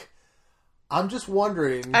 Like, I'm just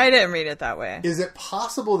wondering. I didn't read it that way. Is it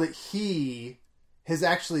possible that he has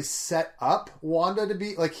actually set up Wanda to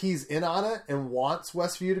be, like, he's in on it and wants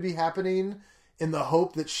Westview to be happening in the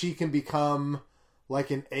hope that she can become, like,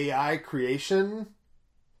 an AI creation,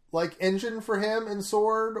 like, engine for him in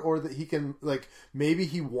S.W.O.R.D., or that he can, like, maybe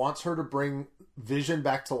he wants her to bring Vision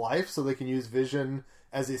back to life so they can use Vision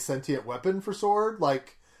as a sentient weapon for S.W.O.R.D.?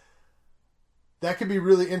 Like, that could be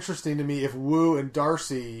really interesting to me if Wu and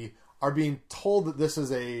Darcy are being told that this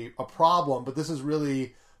is a problem, but this is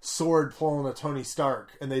really S.W.O.R.D. pulling a Tony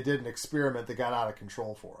Stark, and they did an experiment that got out of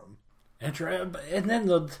control for him.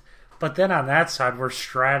 But then on that side, we're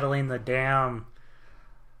straddling the damn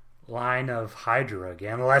line of Hydra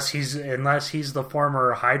again, unless he's the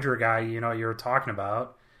former Hydra guy you were talking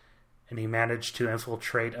about, and he managed to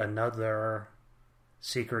infiltrate another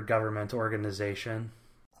secret government organization.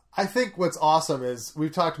 I think what's awesome is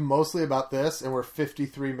we've talked mostly about this, and we're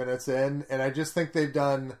 53 minutes in, and I just think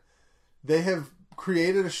they have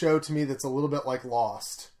created a show to me that's a little bit like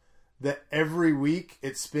Lost, that every week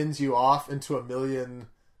it spins you off into a million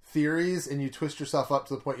theories and you twist yourself up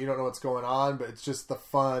to the point you don't know what's going on, but it's just the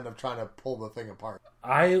fun of trying to pull the thing apart.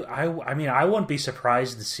 I mean, I wouldn't be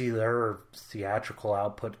surprised to see their theatrical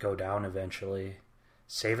output go down eventually.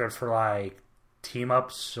 Save it for like team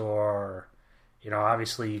ups, or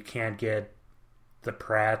obviously you can't get the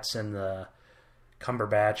Pratts and the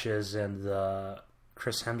Cumberbatches and the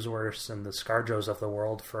Chris Hemsworths and the ScarJos of the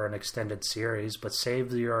world for an extended series, but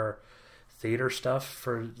save your theater stuff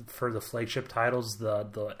for the flagship titles,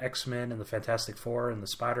 the X-Men and the Fantastic Four and the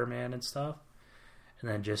Spider-Man and stuff, and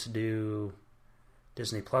then just do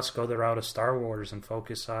Disney Plus, go the route of Star Wars and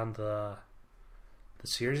focus on the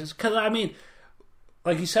series. Because I mean,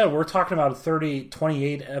 like you said, we're talking about a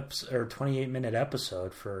 28 minute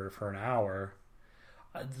episode for an hour.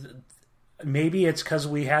 Maybe it's because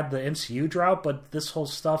we had the MCU drought, but this whole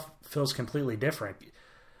stuff feels completely different.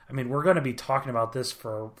 I mean, we're going to be talking about this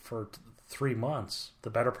for 3 months, the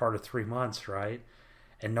better part of 3 months, right?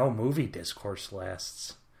 And no movie discourse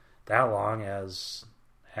lasts that long as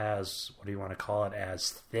what do you want to call it, as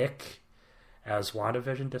thick as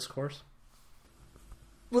WandaVision discourse.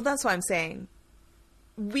 Well, that's what I'm saying.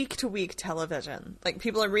 Week to week television, like,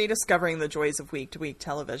 people are rediscovering the joys of week to week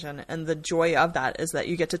television, and the joy of that is that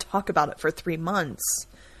you get to talk about it for 3 months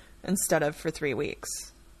instead of for 3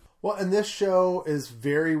 weeks. Well, and this show is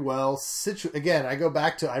very well situated. Again, I go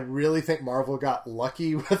back to, I really think Marvel got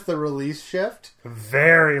lucky with the release shift.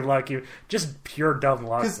 Very lucky. Just pure dumb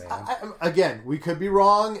luck, man. Again, we could be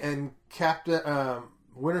wrong, and Captain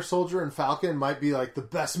Winter Soldier and Falcon might be like the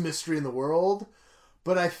best mystery in the world.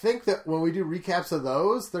 But I think that when we do recaps of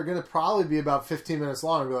those, they're going to probably be about 15 minutes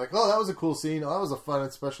long. Be like, oh, that was a cool scene. Oh, that was a fun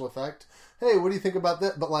and special effect. Hey, what do you think about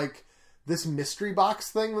that? But like, this mystery box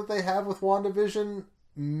thing that they have with WandaVision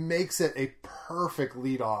makes it a perfect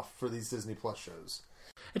lead off for these Disney Plus shows.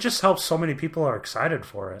 It just helps so many people are excited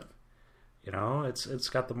for it. It's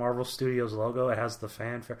got the Marvel Studios logo. It has the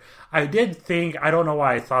fanfare. I don't know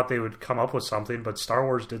why I thought they would come up with something, but Star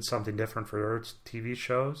Wars did something different for their TV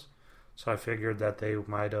shows. So I figured that they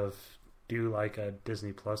might have do like a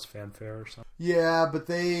Disney Plus fanfare or something. Yeah, but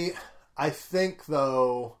I think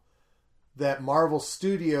though that Marvel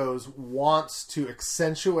Studios wants to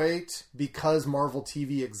accentuate, because Marvel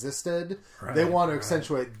TV existed, they want to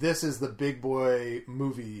accentuate this is the big boy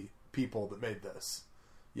movie people that made this,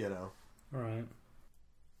 Right.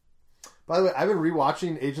 By the way, I've been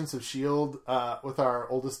rewatching Agents of S.H.I.E.L.D. With our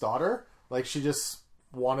oldest daughter. Like, she just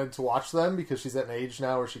wanted to watch them because she's at an age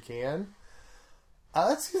now where she can.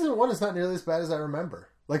 That season 1 is not nearly as bad as I remember.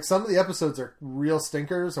 Like, some of the episodes are real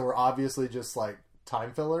stinkers and were obviously just like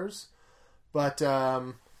time fillers. But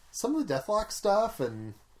some of the Deathlock stuff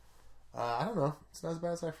and I don't know, it's not as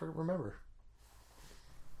bad as I remember.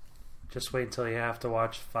 Just wait until you have to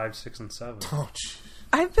watch 5, 6, and 7. Oh, geez.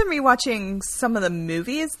 I've been rewatching some of the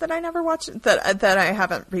movies that I never watched, that I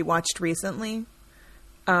haven't rewatched recently.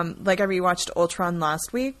 Like, I rewatched Ultron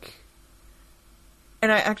last week.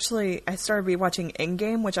 And I started rewatching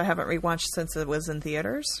Endgame, which I haven't rewatched since it was in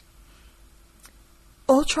theaters.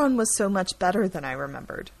 Ultron was so much better than I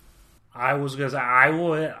remembered. I was gonna say, I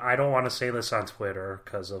don't want to say this on Twitter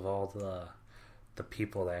because of all the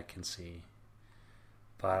people that can see.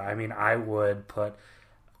 But I mean, I would put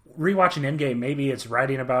rewatching Endgame. Maybe it's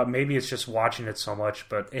writing about. Maybe it's just watching it so much.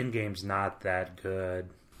 But Endgame's not that good.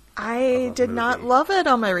 I did not love it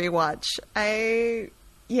on my rewatch. It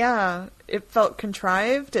felt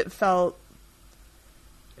contrived. It felt.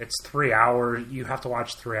 It's 3 hours. You have to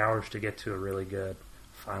watch 3 hours to get to a really good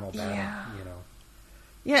final battle. Yeah.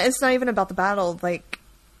 Yeah, it's not even about the battle. Like,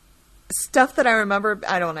 stuff that I remember,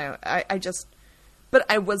 I don't know. But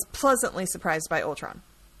I was pleasantly surprised by Ultron.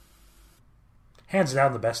 Hands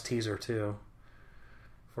down the best teaser, too.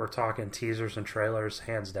 If we're talking teasers and trailers,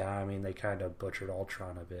 hands down. I mean, they kind of butchered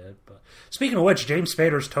Ultron a bit. But speaking of which, James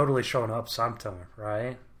Spader's totally showing up sometime,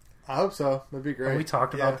 right? I hope so. That'd be great. Have we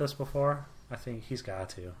talked about this before? I think he's got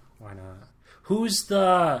to. Why not? Who's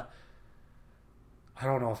the... I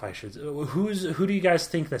don't know if I should... Who do you guys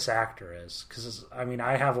think this actor is? Because, I mean,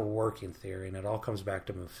 I have a working theory, and it all comes back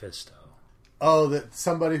to Mephisto. Oh, that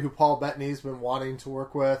somebody who Paul Bettany's been wanting to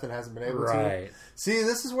work with and hasn't been able to. See,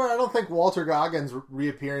 this is where I don't think Walter Goggins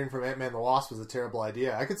reappearing from Ant-Man and the Wasp was a terrible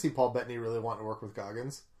idea. I could see Paul Bettany really wanting to work with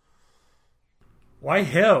Goggins. Why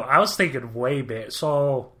him? I was thinking way big.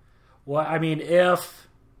 So, well, I mean, if...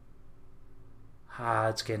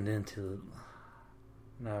 it's getting into...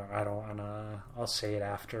 No, I don't want to... I'll say it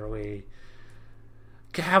after we...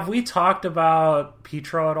 Have we talked about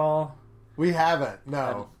Pietro at all? We haven't,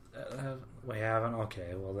 no. We haven't?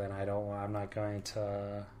 Okay, well then I'm not going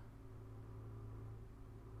to...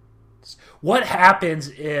 What happens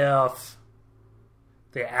if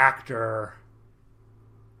the actor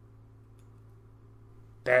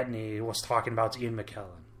Bettany was talking about Ian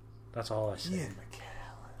McKellen. That's all I said. Ian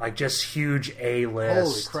McKellen. Like, just huge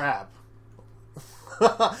A-list. Holy crap.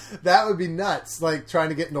 That would be nuts. Like, trying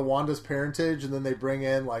to get into Wanda's parentage, and then they bring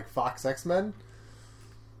in, like, Fox X-Men.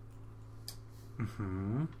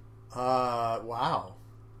 Mm-hmm. Wow.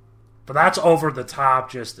 But that's over the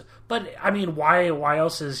top. But I mean, why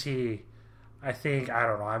else is he? I think, I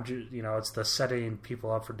don't know. I'm just, it's the setting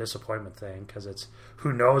people up for disappointment thing, because it's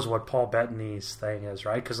who knows what Paul Bettany's thing is,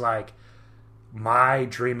 right? Because, like, my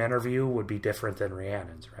dream interview would be different than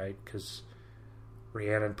Rhiannon's, right? Because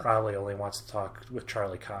Rhiannon probably only wants to talk with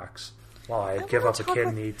Charlie Cox, while I give up a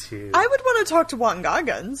kidney to. I would want to talk to Walton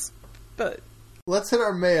Goggins, but let's hit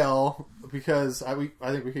our mail, because I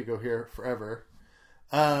think we could go here forever.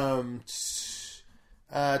 Tweets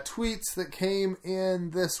that came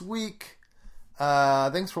in this week.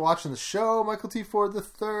 Thanks for watching the show, Michael T. Ford III.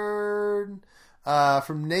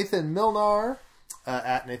 From Nathan Milnar,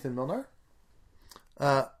 at Nathan Milnar.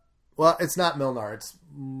 Well, it's not Milnar, it's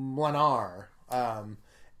Mlanar.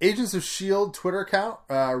 Agents of S.H.I.E.L.D. Twitter account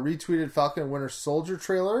retweeted Falcon and Winter Soldier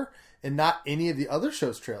trailer and not any of the other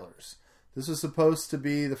show's trailers. This was supposed to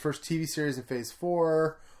be the first TV series in Phase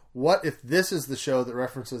 4. What if this is the show that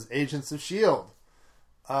references Agents of S.H.I.E.L.D.?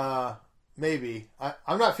 Maybe.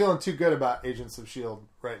 I'm not feeling too good about Agents of S.H.I.E.L.D.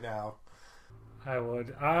 right now.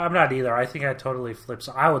 I'm not either. I think I totally flip.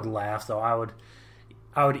 So I would laugh, though. I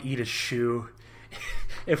would eat a shoe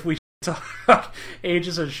if we talk about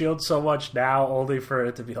Agents of S.H.I.E.L.D. so much now, only for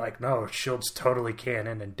it to be like, no, S.H.I.E.L.D.'s totally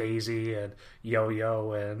canon, and Daisy and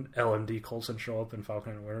Yo-Yo and LMD Coulson show up in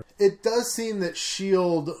Falcon and Winter. It does seem that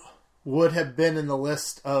S.H.I.E.L.D. would have been in the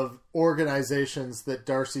list of organizations that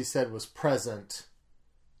Darcy said was present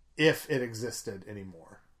if it existed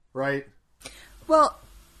anymore, right? Well,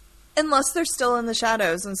 unless they're still in the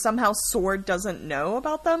shadows and somehow S.W.O.R.D. doesn't know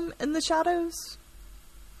about them in the shadows.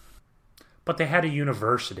 But they had a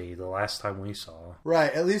university the last time we saw.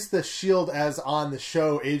 Right, at least the S.H.I.E.L.D. as on the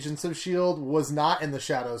show Agents of S.H.I.E.L.D. was not in the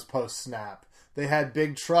shadows post-snap. They had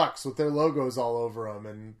big trucks with their logos all over them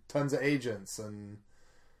and tons of agents, and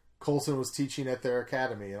Coulson was teaching at their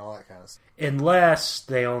academy and all that kind of stuff. Unless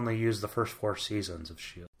they only use the first 4 seasons of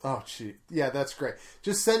S.H.I.E.L.D. Oh, gee. Yeah, that's great.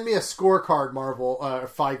 Just send me a scorecard, Marvel,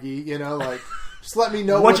 Feige, just let me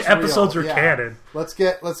know which episodes are canon. Let's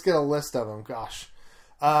get a list of them, gosh.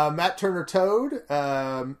 Matt Turner Toad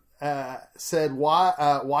said,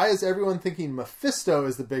 why is everyone thinking Mephisto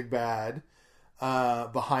is the big bad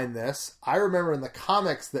behind this? I remember in the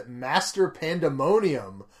comics that Master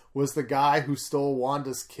Pandemonium was the guy who stole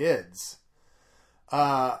Wanda's kids.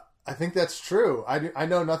 I think that's true. I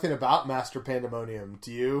know nothing about Master Pandemonium.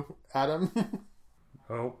 Do you, Adam?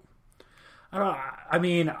 Oh. I don't know. I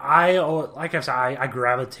mean, like I said, I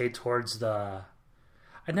gravitate towards the...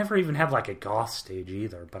 I never even had like a goth stage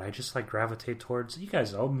either, but I just like gravitate towards, you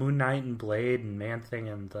guys know, Moon Knight and Blade and Man-Thing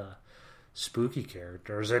and the spooky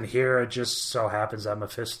characters. And here it just so happens that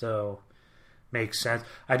Mephisto makes sense.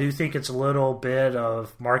 I do think it's a little bit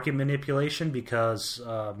of market manipulation because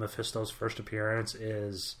Mephisto's first appearance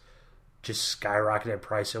is just skyrocketed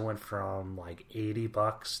price. It went from like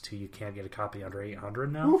 $80 to you can't get a copy under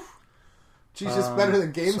 $800 now. Oof. Jesus, better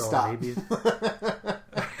than GameStop.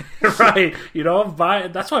 So right,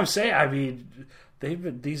 that's what I'm saying. I mean,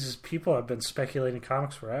 these people have been speculating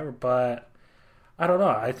comics forever, but I don't know.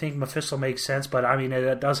 I think Mephisto makes sense, but I mean,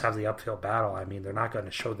 it does have the uphill battle. I mean, they're not going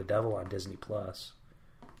to show the devil on Disney Plus.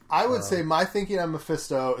 I would say my thinking on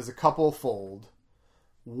Mephisto is a couple-fold.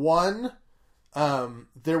 One,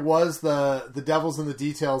 there was the devil's in the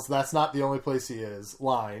details, that's not the only place he is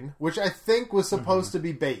line, which I think was supposed to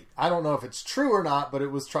be bait. I don't know if it's true or not, but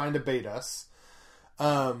it was trying to bait us.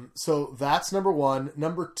 So that's number one.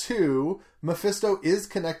 Number two, Mephisto is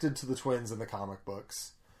connected to the twins in the comic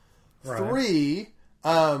books. Right. 3,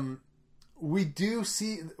 we do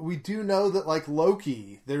know that like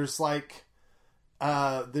Loki, there's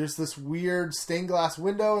this weird stained glass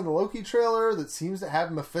window in the Loki trailer that seems to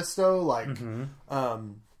have Mephisto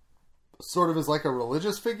sort of as like a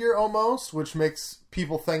religious figure almost, which makes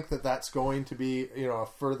people think that that's going to be, a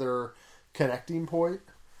further connecting point.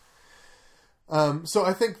 So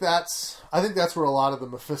I think that's where a lot of the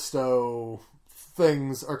Mephisto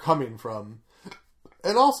things are coming from.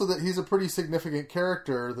 And also that he's a pretty significant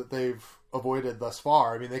character that they've avoided thus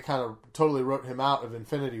far. I mean, they kind of totally wrote him out of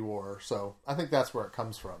Infinity War, so I think that's where it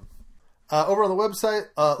comes from. Over on the website,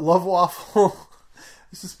 Love Waffle,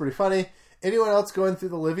 this is pretty funny. Anyone else going through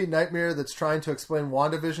the living nightmare that's trying to explain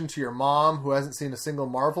WandaVision to your mom who hasn't seen a single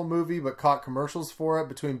Marvel movie but caught commercials for it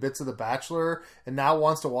between bits of The Bachelor and now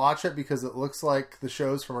wants to watch it because it looks like the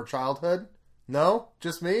shows from her childhood? No?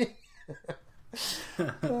 Just me?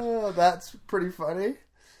 Oh, that's pretty funny.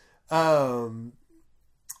 And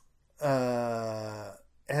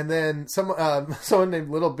then someone named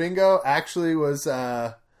Little Bingo actually was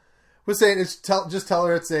saying just tell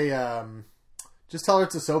her it's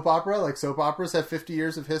a soap opera. Like, soap operas have 50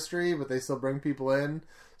 years of history, but they still bring people in.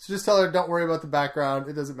 So just tell her, don't worry about the background.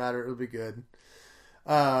 It doesn't matter. It'll be good.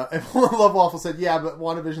 And Love Waffle said, yeah, but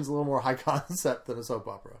WandaVision's a little more high concept than a soap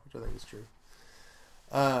opera, which I think is true.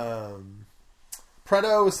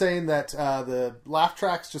 Preto was saying that the laugh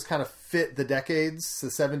tracks just kind of fit the decades. The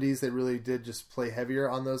 70s, they really did just play heavier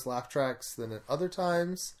on those laugh tracks than at other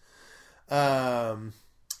times. Was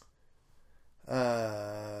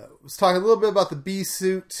talking a little bit about the bee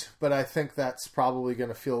suit, but I think that's probably going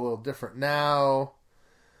to feel a little different now.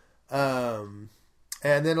 And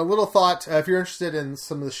then a little thought, if you're interested in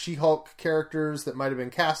some of the She-Hulk characters that might have been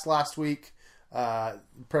cast last week,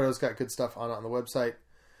 Preto's got good stuff on the website.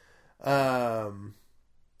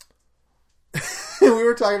 We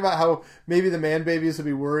were talking about how maybe the man babies would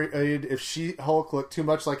be worried if She-Hulk looked too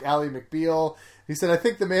much like Ally McBeal. He said, I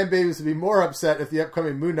think the man babies would be more upset if the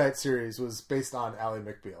upcoming Moon Knight series was based on Ally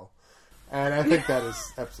McBeal. And I think that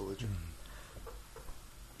is absolutely true.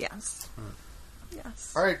 Yes.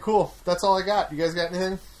 Yes. All right, cool. That's all I got. You guys got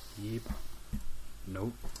anything? Yep.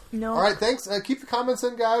 Nope. No. All right, thanks. Keep the comments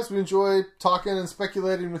in, guys. We enjoy talking and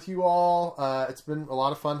speculating with you all. It's been a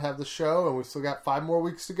lot of fun to have the show, and we've still got 5 more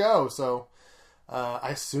weeks to go. So I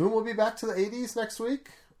assume we'll be back to the 80s next week.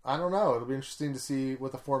 I don't know. It'll be interesting to see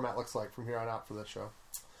what the format looks like from here on out for this show.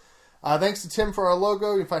 Thanks to Tim for our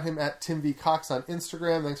logo. You can find him at Tim V. Cox on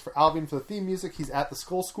Instagram. Thanks for Alvin for the theme music. He's at the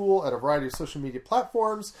Skull School at a variety of social media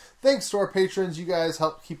platforms. Thanks to our patrons. You guys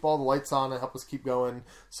help keep all the lights on and help us keep going.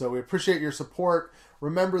 So we appreciate your support.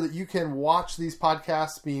 Remember that you can watch these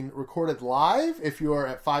podcasts being recorded live if you are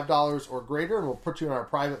at $5 or greater, and we'll put you in our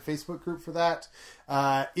private Facebook group for that.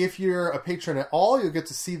 If you're a patron at all, you'll get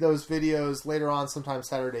to see those videos later on, sometime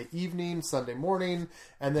Saturday evening, Sunday morning,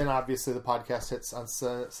 and then obviously the podcast hits on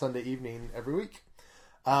Sunday evening every week.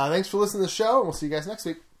 Thanks for listening to the show, and we'll see you guys next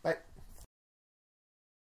week.